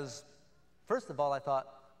because, first of all, I thought,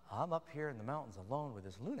 I'm up here in the mountains alone with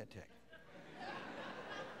this lunatic.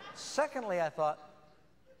 Secondly, I thought,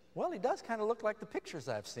 well, he does kind of look like the pictures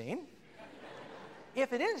I've seen.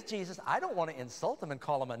 If it is Jesus, I don't want to insult him and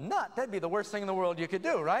call him a nut. That'd be the worst thing in the world you could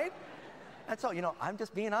do, right? And so, you know, I'm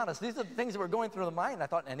just being honest. These are the things that were going through the mind. I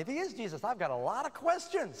thought, and if he is Jesus, I've got a lot of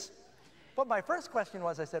questions. But my first question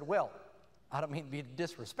was, I said, well, I don't mean to be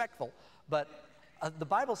disrespectful, but the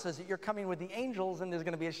Bible says that you're coming with the angels and there's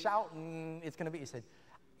going to be a shout and it's going to be, he said,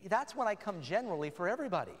 that's when I come generally for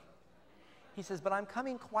everybody. He says, but I'm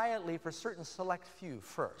coming quietly for certain select few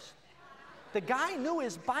first. The guy knew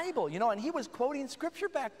his Bible, you know, and he was quoting scripture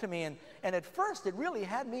back to me, and at first it really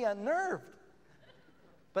had me unnerved.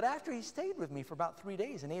 But after he stayed with me for about 3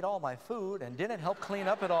 days and ate all my food and didn't help clean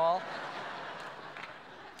up at all,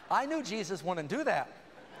 I knew Jesus wouldn't do that.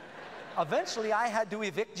 Eventually, I had to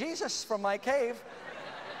evict Jesus from my cave.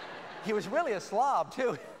 He was really a slob,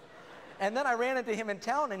 too. And then I ran into him in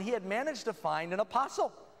town, and he had managed to find an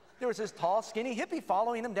apostle. There was this tall, skinny hippie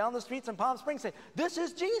following him down the streets in Palm Springs saying, "This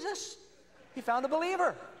is Jesus." He found a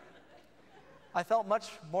believer. I felt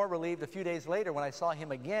much more relieved a few days later when I saw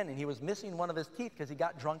him again, and he was missing one of his teeth because he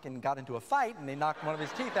got drunk and got into a fight, and they knocked one of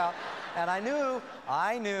his teeth out. And I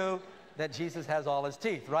knew that Jesus has all his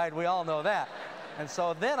teeth, right? We all know that. And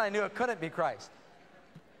so then I knew it couldn't be Christ.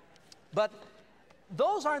 But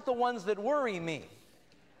those aren't the ones that worry me.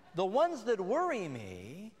 The ones that worry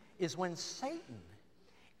me is when Satan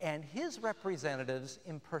and his representatives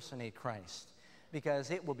impersonate Christ,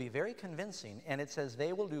 because it will be very convincing, and it says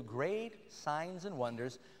they will do great signs and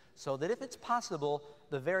wonders, so that if it's possible,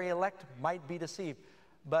 the very elect might be deceived.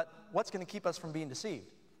 But what's going to keep us from being deceived?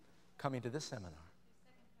 Coming to this seminar.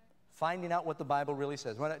 Finding out what the Bible really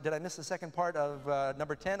says. Did I miss the second part of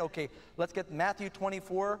number 10? Okay, let's get Matthew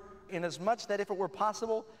 24. Inasmuch that if it were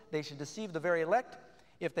possible, they should deceive the very elect.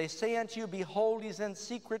 If they say unto you, behold, he's in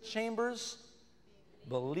secret chambers,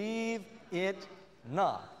 believe it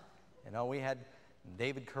not. You know, we had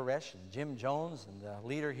David Koresh and Jim Jones and the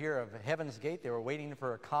leader here of Heaven's Gate. They were waiting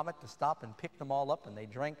for a comet to stop and pick them all up, and they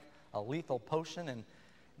drank a lethal potion, and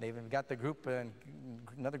they've got the group,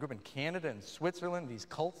 another group in Canada and Switzerland, these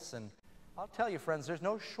cults. And I'll tell you, friends, there's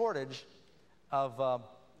no shortage of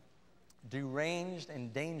deranged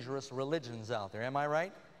and dangerous religions out there. Am I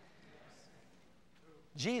right?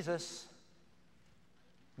 Jesus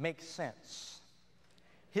makes sense.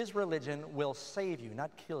 His religion will save you,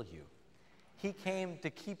 not kill you. He came to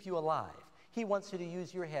keep you alive. He wants you to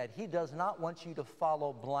use your head. He does not want you to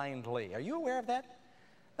follow blindly. Are you aware of that?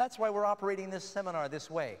 That's why we're operating this seminar this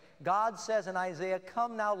way. God says in Isaiah,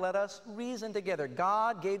 come now, let us reason together.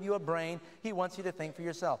 God gave you a brain. He wants you to think for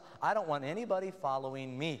yourself. I don't want anybody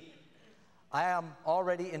following me. I am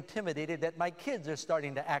already intimidated that my kids are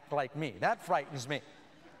starting to act like me. That frightens me.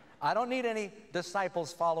 I don't need any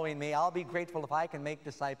disciples following me. I'll be grateful if I can make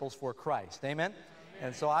disciples for Christ. Amen?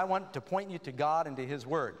 And so I want to point you to God and to His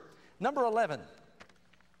Word. Number 11.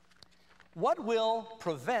 What will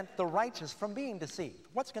prevent the righteous from being deceived?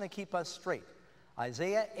 What's going to keep us straight?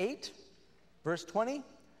 Isaiah 8, verse 20.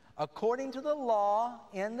 According to the law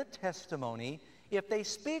and the testimony, if they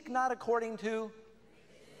speak not according to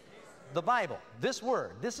the Bible, this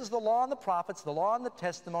word, this is the law and the prophets, the law and the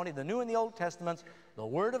testimony, the New and the Old Testaments, the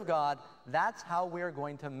Word of God. That's how we're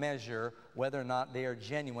going to measure whether or not they are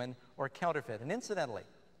genuine or counterfeit. And incidentally,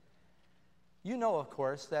 you know, of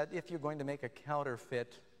course, that if you're going to make a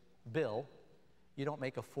counterfeit bill, you don't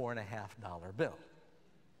make a $4.50 bill.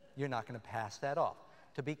 You're not going to pass that off.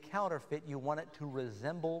 To be counterfeit, you want it to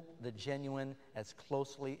resemble the genuine as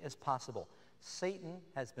closely as possible. Satan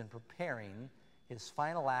has been preparing his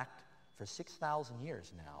final act for 6,000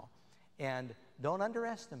 years now, and don't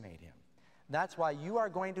underestimate him. That's why you are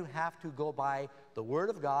going to have to go by the Word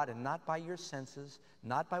of God and not by your senses,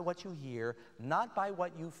 not by what you hear, not by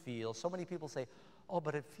what you feel. So many people say, oh,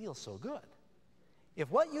 but it feels so good.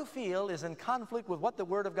 If what you feel is in conflict with what the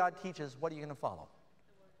Word of God teaches, what are you going to follow?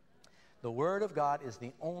 The Word of God is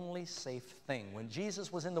the only safe thing. When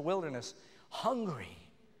Jesus was in the wilderness, hungry,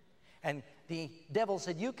 and the devil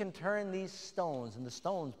said, you can turn these stones, and the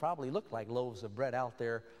stones probably looked like loaves of bread out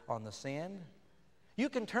there on the sand. You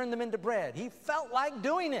can turn them into bread. He felt like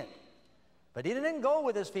doing it. But he didn't go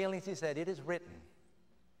with his feelings. He said, it is written.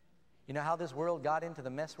 You know how this world got into the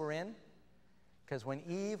mess we're in? Because when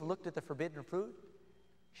Eve looked at the forbidden fruit,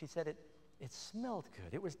 she said it smelled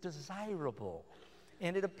good. It was desirable.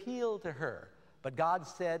 And it appealed to her. But God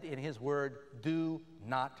said in His Word, do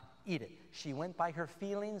not eat it. She went by her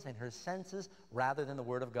feelings and her senses rather than the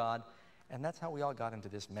Word of God. And that's how we all got into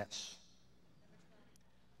this mess.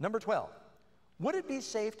 Number 12. Would it be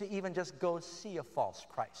safe to even just go see a false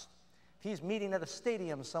Christ? If he's meeting at a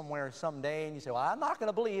stadium somewhere someday and you say, well, I'm not going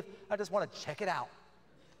to believe, I just want to check it out.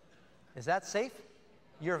 Is that safe?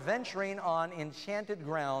 You're venturing on enchanted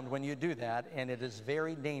ground when you do that, and it is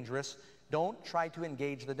very dangerous. Don't try to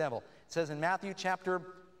engage the devil. It says in Matthew chapter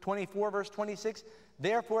 24, verse 26,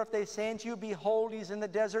 therefore if they say unto you, behold, he's in the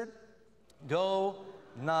desert, go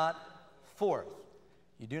not forth.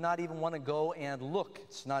 You do not even want to go and look.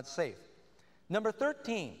 It's not safe. Number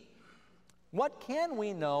 13, what can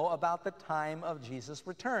we know about the time of Jesus'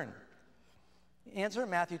 return? Answer,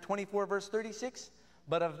 Matthew 24, verse 36.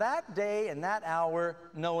 But of that day and that hour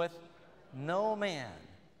knoweth no man.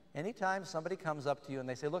 Anytime somebody comes up to you and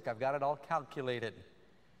they say, look, I've got it all calculated.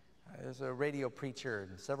 There's a radio preacher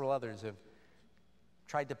and several others have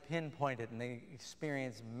tried to pinpoint it and they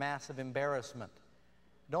experience massive embarrassment.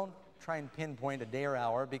 Don't try and pinpoint a day or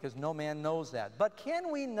hour because no man knows that. But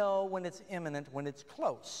can we know when it's imminent, when it's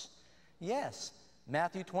close? Yes.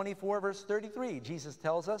 Matthew 24, verse 33, Jesus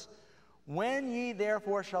tells us, when ye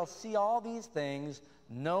therefore shall see all these things,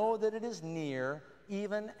 know that it is near,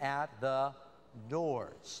 even at the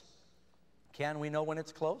doors. Can we know when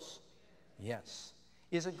it's close? Yes.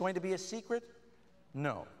 Is it going to be a secret?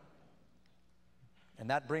 No. And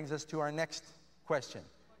that brings us to our next question.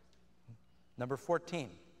 Number 14.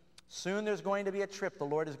 Soon there's going to be a trip the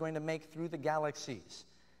Lord is going to make through the galaxies.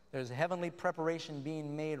 There's heavenly preparation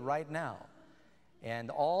being made right now.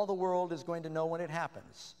 And all the world is going to know when it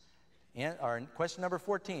happens. And our question number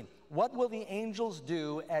 14. What will the angels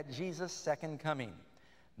do at Jesus' second coming?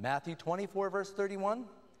 Matthew 24, verse 31.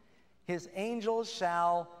 His angels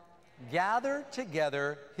shall gather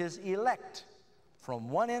together his elect from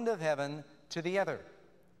one end of heaven to the other.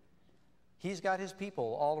 He's got his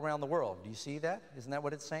people all around the world. Do you see that? Isn't that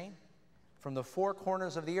what it's saying? From the four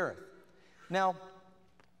corners of the earth. Now,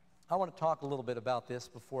 I want to talk a little bit about this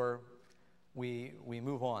before we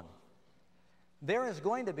move on. There is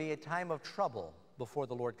going to be a time of trouble before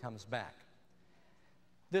the Lord comes back.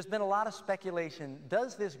 There's been a lot of speculation.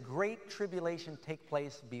 Does this great tribulation take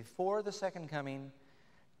place before the second coming?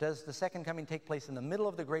 Does the second coming take place in the middle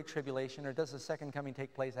of the great tribulation, or does the second coming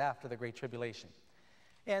take place after the great tribulation?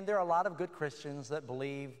 And there are a lot of good Christians that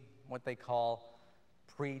believe what they call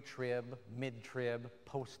pre-trib, mid-trib,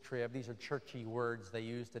 post-trib. These are churchy words they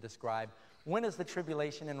use to describe when is the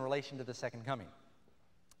tribulation in relation to the second coming.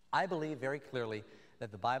 I believe very clearly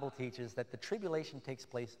that the Bible teaches that the tribulation takes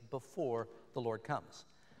place before the Lord comes.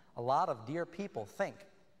 A lot of dear people think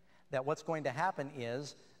that what's going to happen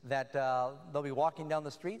is that they'll be walking down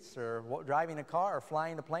the streets or driving a car or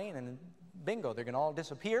flying a plane, and bingo, they're going to all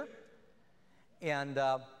disappear. And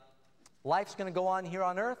life's going to go on here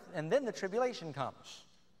on earth, and then the tribulation comes.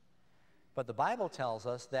 But the Bible tells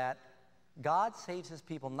us that God saves his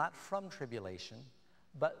people not from tribulation,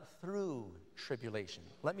 but through tribulation.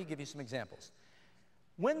 Let me give you some examples.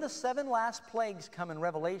 When the 7 last plagues come in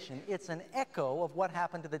Revelation, it's an echo of what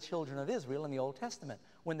happened to the children of Israel in the Old Testament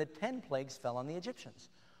when the 10 plagues fell on the Egyptians.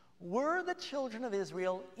 Were the children of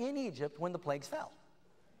Israel in Egypt when the plagues fell?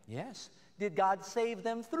 Yes. Did God save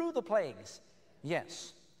them through the plagues?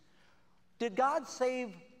 Yes. Did God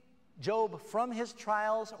save Job from his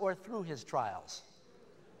trials or through his trials?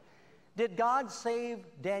 Did God save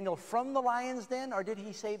Daniel from the lion's den, or did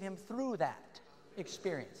he save him through that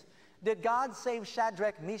experience? Did God save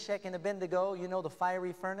Shadrach, Meshach, and Abednego, you know, the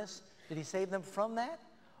fiery furnace? Did he save them from that?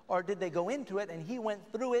 Or did they go into it and he went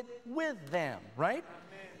through it with them, right?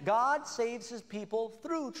 Amen. God saves his people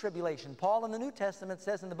through tribulation. Paul in the New Testament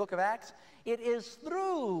says in the book of Acts, it is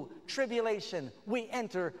through tribulation we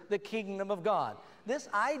enter the kingdom of God. This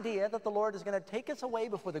idea that the Lord is going to take us away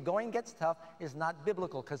before the going gets tough is not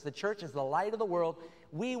biblical, because the church is the light of the world.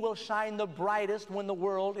 We will shine the brightest when the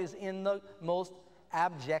world is in the most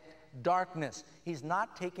abject darkness. He's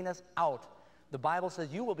not taking us out. The Bible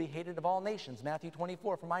says you will be hated of all nations, Matthew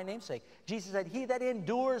 24, for my name's sake. Jesus said, he that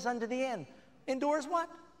endures unto the end. Endures what?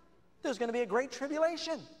 There's going to be a great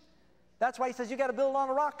tribulation. That's why he says you got to build on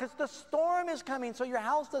a rock, because the storm is coming so your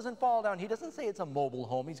house doesn't fall down. He doesn't say it's a mobile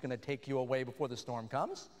home. He's going to take you away before the storm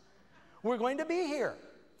comes. We're going to be here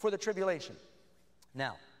for the tribulation.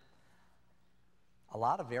 Now, a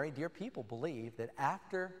lot of very dear people believe that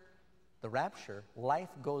after the rapture, life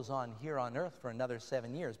goes on here on earth for another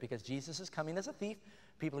 7 years, because Jesus is coming as a thief.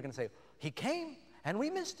 People are going to say, he came and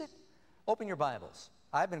we missed it. Open your Bibles.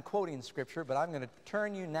 I've been quoting scripture, but I'm going to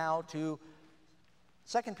turn you now to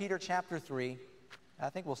 2 Peter chapter 3. I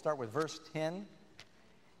think we'll start with verse 10.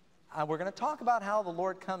 We're going to talk about how the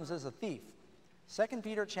Lord comes as a thief. 2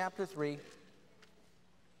 Peter chapter 3.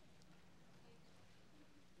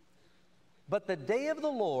 But the day of the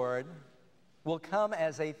Lord will come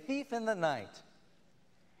as a thief in the night,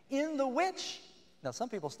 in the which, now some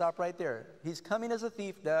people stop right there. He's coming as a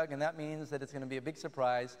thief, Doug, and that means that it's going to be a big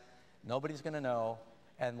surprise. Nobody's going to know,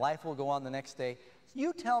 and life will go on the next day.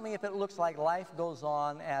 You tell me if it looks like life goes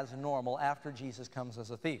on as normal after Jesus comes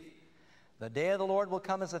as a thief. The day of the Lord will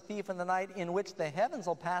come as a thief in the night, in which the heavens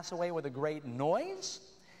will pass away with a great noise,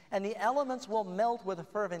 and the elements will melt with a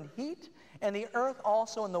fervent heat, and the earth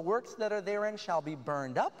also and the works that are therein shall be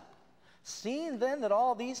burned up. Seeing then that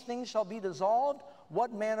all these things shall be dissolved,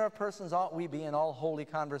 what manner of persons ought we be in all holy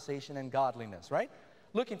conversation and godliness, right?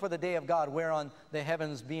 Looking for the day of God, whereon the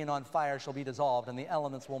heavens being on fire shall be dissolved, and the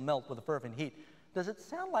elements will melt with a fervent heat. Does it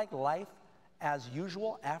sound like life as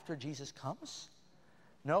usual after Jesus comes?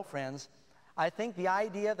 No, friends. I think the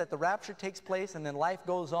idea that the rapture takes place and then life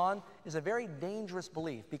goes on is a very dangerous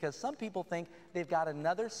belief, because some people think they've got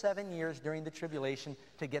another 7 years during the tribulation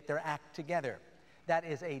to get their act together. That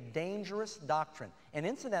is a dangerous doctrine. And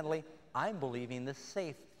incidentally, I'm believing the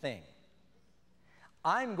safe thing.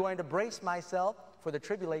 I'm going to brace myself for the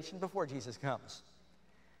tribulation before Jesus comes.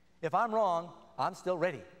 If I'm wrong, I'm still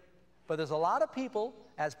ready. But there's a lot of people,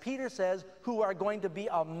 as Peter says, who are going to be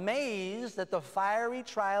amazed at the fiery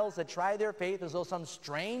trials that try their faith as though some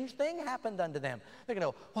strange thing happened unto them. They're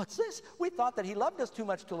going to go, what's this? We thought that he loved us too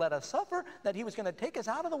much to let us suffer, that he was going to take us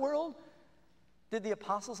out of the world. Did the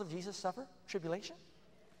apostles of Jesus suffer tribulation?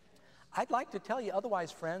 I'd like to tell you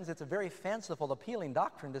otherwise, friends. It's a very fanciful, appealing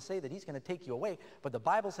doctrine to say that he's going to take you away. But the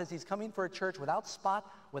Bible says he's coming for a church without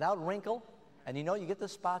spot, without wrinkle. And you know, you get the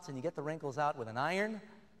spots and you get the wrinkles out with an iron,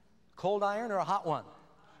 cold iron or a hot one.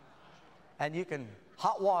 And you can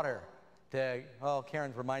hot water to, oh,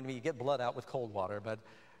 Karen's reminding me, you get blood out with cold water. But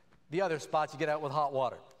the other spots you get out with hot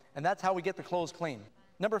water. And that's how we get the clothes clean.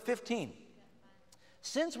 Number 15.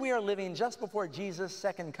 Since we are living just before Jesus'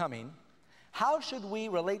 second coming, how should we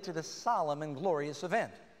relate to this solemn and glorious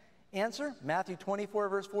event? Answer, Matthew 24,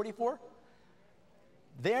 verse 44.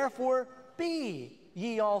 Therefore be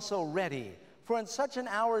ye also ready, for in such an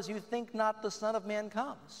hour as you think not, the Son of Man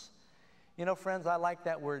comes. You know, friends, I like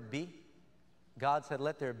that word be. God said,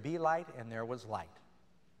 let there be light, and there was light.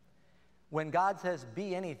 When God says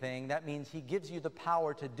be anything, that means he gives you the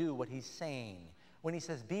power to do what he's saying. When he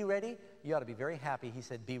says be ready, you ought to be very happy he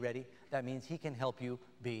said be ready. That means he can help you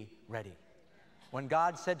be ready. When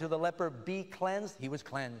God said to the leper, be cleansed, he was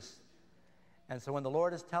cleansed. And so when the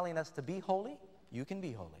Lord is telling us to be holy, you can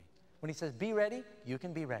be holy. When he says be ready, you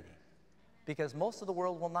can be ready. Because most of the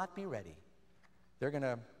world will not be ready. They're going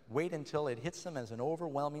to wait until it hits them as an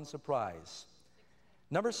overwhelming surprise.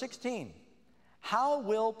 Number 16, how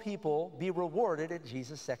will people be rewarded at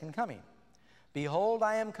Jesus' second coming? Behold,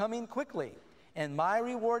 I am coming quickly, and my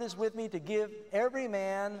reward is with me to give every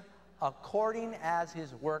man according as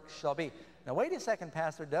his work shall be. Now, wait a second,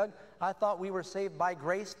 Pastor Doug. I thought we were saved by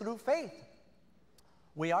grace through faith.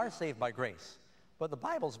 We are saved by grace. But the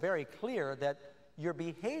Bible's very clear that your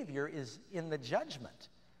behavior is in the judgment.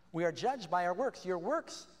 We are judged by our works. Your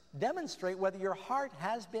works demonstrate whether your heart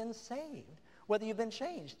has been saved, whether you've been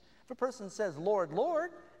changed. If a person says, Lord,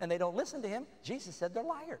 Lord, and they don't listen to him, Jesus said they're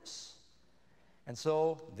liars. And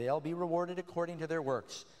so they'll be rewarded according to their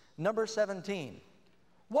works. Number 17.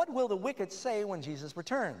 What will the wicked say when Jesus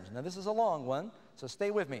returns? Now, this is a long one, so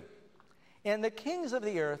stay with me. And the kings of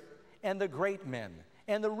the earth, and the great men,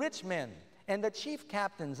 and the rich men, and the chief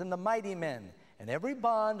captains, and the mighty men, and every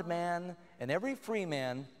bondman, and every free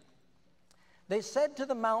man, they said to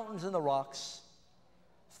the mountains and the rocks,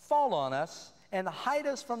 fall on us, and hide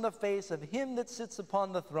us from the face of him that sits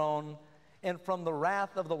upon the throne, and from the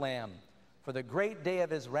wrath of the Lamb. For the great day of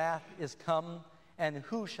his wrath is come, and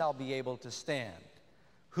who shall be able to stand?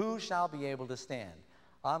 Who shall be able to stand?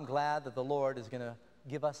 I'm glad that the Lord is going to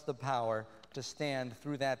give us the power to stand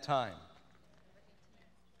through that time.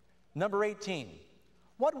 Number 18.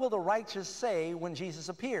 What will the righteous say when Jesus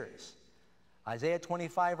appears? Isaiah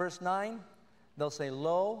 25, verse 9. They'll say,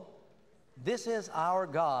 lo, this is our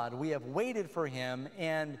God. We have waited for him,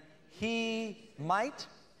 and he might,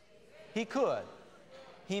 he could,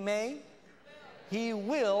 he may, he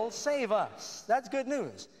will save us. That's good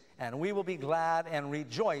news. And we will be glad and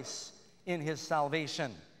rejoice in his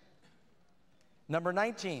salvation. Number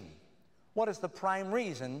 19. What is the prime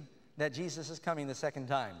reason that Jesus is coming the second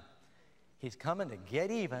time? He's coming to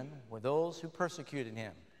get even with those who persecuted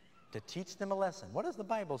him, to teach them a lesson. What does the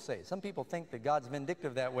Bible say? Some people think that God's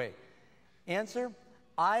vindictive that way. Answer,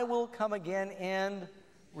 I will come again and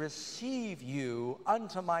receive you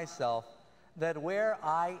unto myself, that where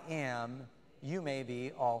I am, you may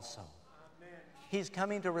be also. He's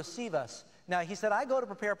coming to receive us. Now, he said, I go to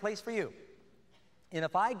prepare a place for you. And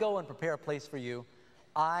if I go and prepare a place for you,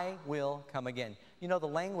 I will come again. You know, the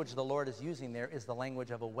language the Lord is using there is the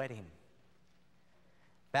language of a wedding.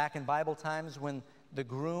 Back in Bible times, when the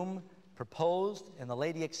groom proposed and the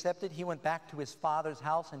lady accepted, he went back to his father's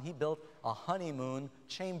house and he built a honeymoon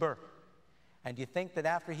chamber. And do you think that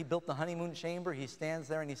after he built the honeymoon chamber, he stands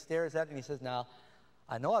there and he stares at it and he says, now,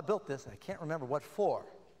 I know I built this, I can't remember what for.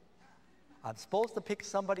 I'm supposed to pick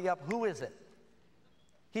somebody up. Who is it?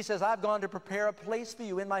 He says, I've gone to prepare a place for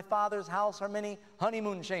you. In my Father's house are many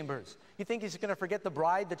honeymoon chambers. You think he's going to forget the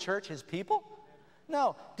bride, the church, his people?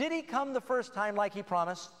 No. Did he come the first time like he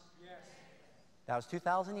promised? Yes. That was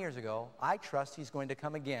 2,000 years ago. I trust he's going to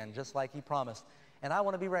come again just like he promised. And I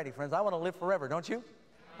want to be ready, friends. I want to live forever, don't you?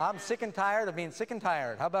 I'm sick and tired of being sick and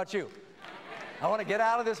tired. How about you? I want to get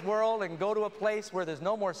out of this world and go to a place where there's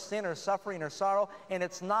no more sin or suffering or sorrow. And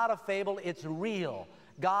it's not a fable, it's real.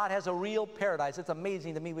 God has a real paradise. It's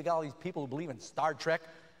amazing to me. We got all these people who believe in Star Trek.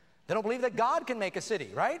 They don't believe that God can make a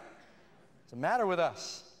city, right? What's the matter with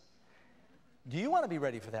us? Do you want to be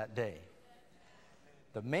ready for that day?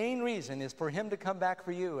 The main reason is for him to come back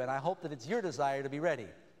for you, and I hope that it's your desire to be ready.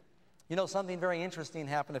 You know, something very interesting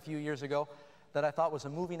happened a few years ago that I thought was a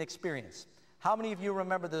moving experience. How many of you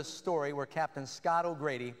remember this story where Captain Scott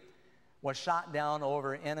O'Grady was shot down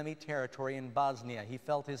over enemy territory in Bosnia? He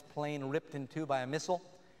felt his plane ripped in two by a missile,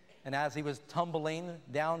 and as he was tumbling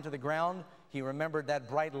down to the ground, he remembered that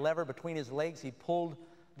bright lever between his legs. He pulled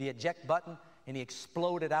the eject button, and he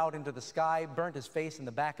exploded out into the sky, burnt his face and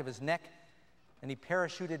the back of his neck, and he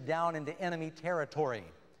parachuted down into enemy territory,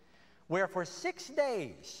 where for 6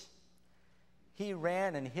 days he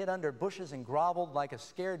ran and hid under bushes and groveled like a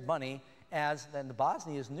scared bunny, as then the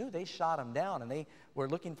Bosnians knew they shot him down, and they were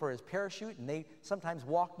looking for his parachute, and they sometimes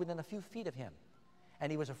walked within a few feet of him.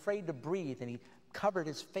 And he was afraid to breathe, and he covered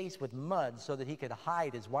his face with mud so that he could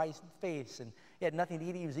hide his white face, and he had nothing to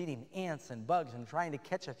eat. He was eating ants and bugs and trying to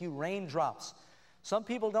catch a few raindrops. Some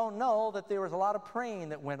people don't know that there was a lot of praying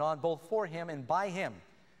that went on both for him and by him.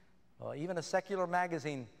 Even a secular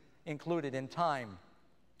magazine included in Time.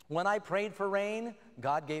 When I prayed for rain,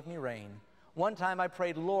 God gave me rain. One time I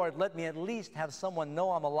prayed, Lord, let me at least have someone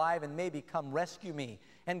know I'm alive and maybe come rescue me.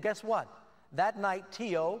 And guess what? That night,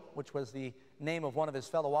 Tio, which was the name of one of his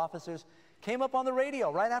fellow officers, came up on the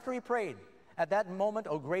radio right after he prayed. At that moment,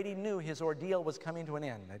 O'Grady knew his ordeal was coming to an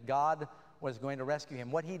end, that God was going to rescue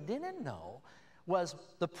him. What he didn't know was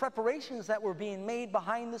the preparations that were being made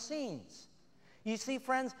behind the scenes. You see,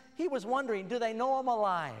 friends, he was wondering, do they know I'm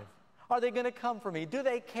alive? Are they going to come for me? Do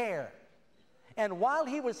they care? And while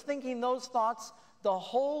he was thinking those thoughts, the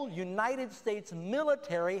whole United States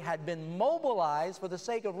military had been mobilized for the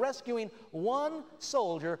sake of rescuing one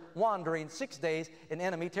soldier wandering 6 days in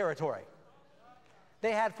enemy territory.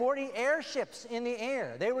 They had 40 airships in the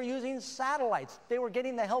air. They were using satellites. They were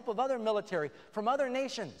getting the help of other military from other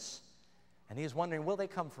nations. And he was wondering, will they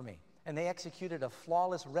come for me? And they executed a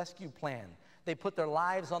flawless rescue plan. They put their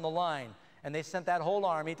lives on the line, and they sent that whole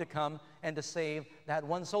army to come and to save that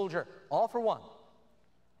one soldier, all for one.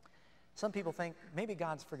 Some people think, maybe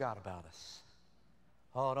God's forgot about us.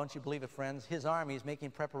 Oh, don't you believe it, friends? His army is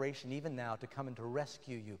making preparation even now to come and to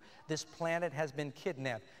rescue you. This planet has been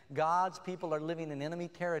kidnapped. God's people are living in enemy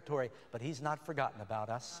territory, but he's not forgotten about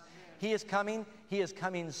us. He is coming. He is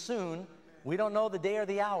coming soon. We don't know the day or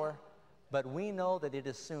the hour, but we know that it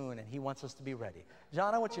is soon, and he wants us to be ready.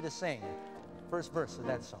 John, I want you to sing the first verse of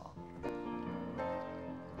that song.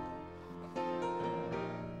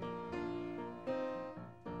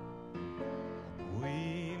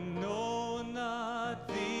 We know not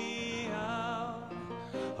the hour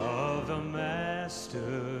of the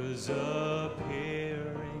Master's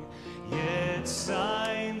appearing, yet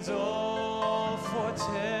signs all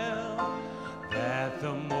foretell that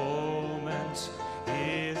the moment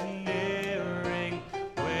is nearing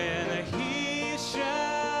when he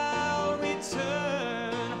shall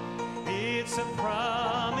return. It's a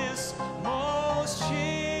promise most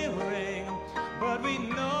cheering, but we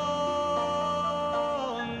know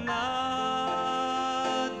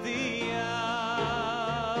not the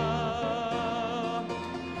hour.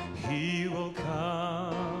 He will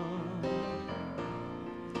come.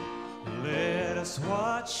 Let us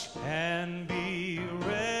watch and be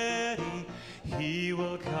ready. He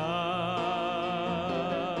will come.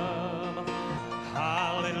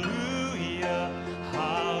 Hallelujah,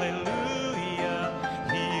 hallelujah.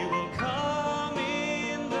 He will come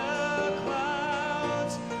in the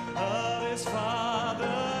clouds of his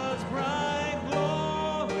Father's bright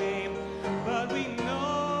glory, but we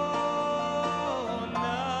know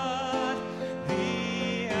not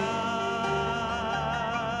the hour.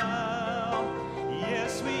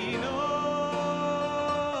 Yes, we know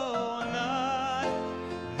not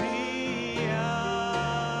the hour.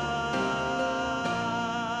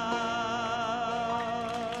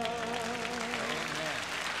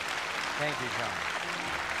 Thank you, John.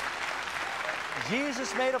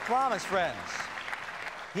 Jesus made a promise, friends.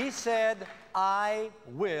 He said, I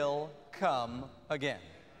will come again.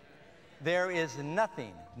 There is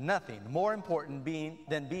nothing more important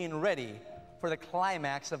than being ready for the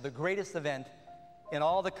climax of the greatest event in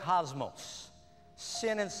all the cosmos,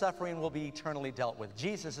 sin and suffering will be eternally dealt with.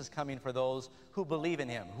 Jesus is coming for those who believe in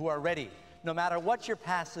him, who are ready. No matter what your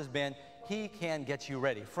past has been, he can get you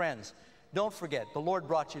ready. Friends, don't forget, the Lord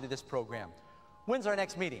brought you to this program. When's our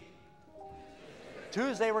next meeting?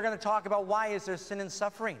 Tuesday, we're going to talk about why is there sin and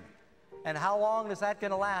suffering, and how long is that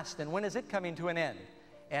going to last, and when is it coming to an end,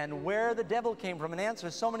 and where the devil came from, and answer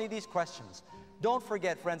so many of these questions. Don't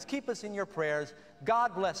forget, friends, keep us in your prayers.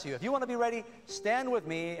 God bless you. If you want to be ready, stand with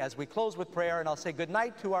me as we close with prayer, and I'll say good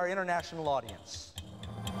night to our international audience.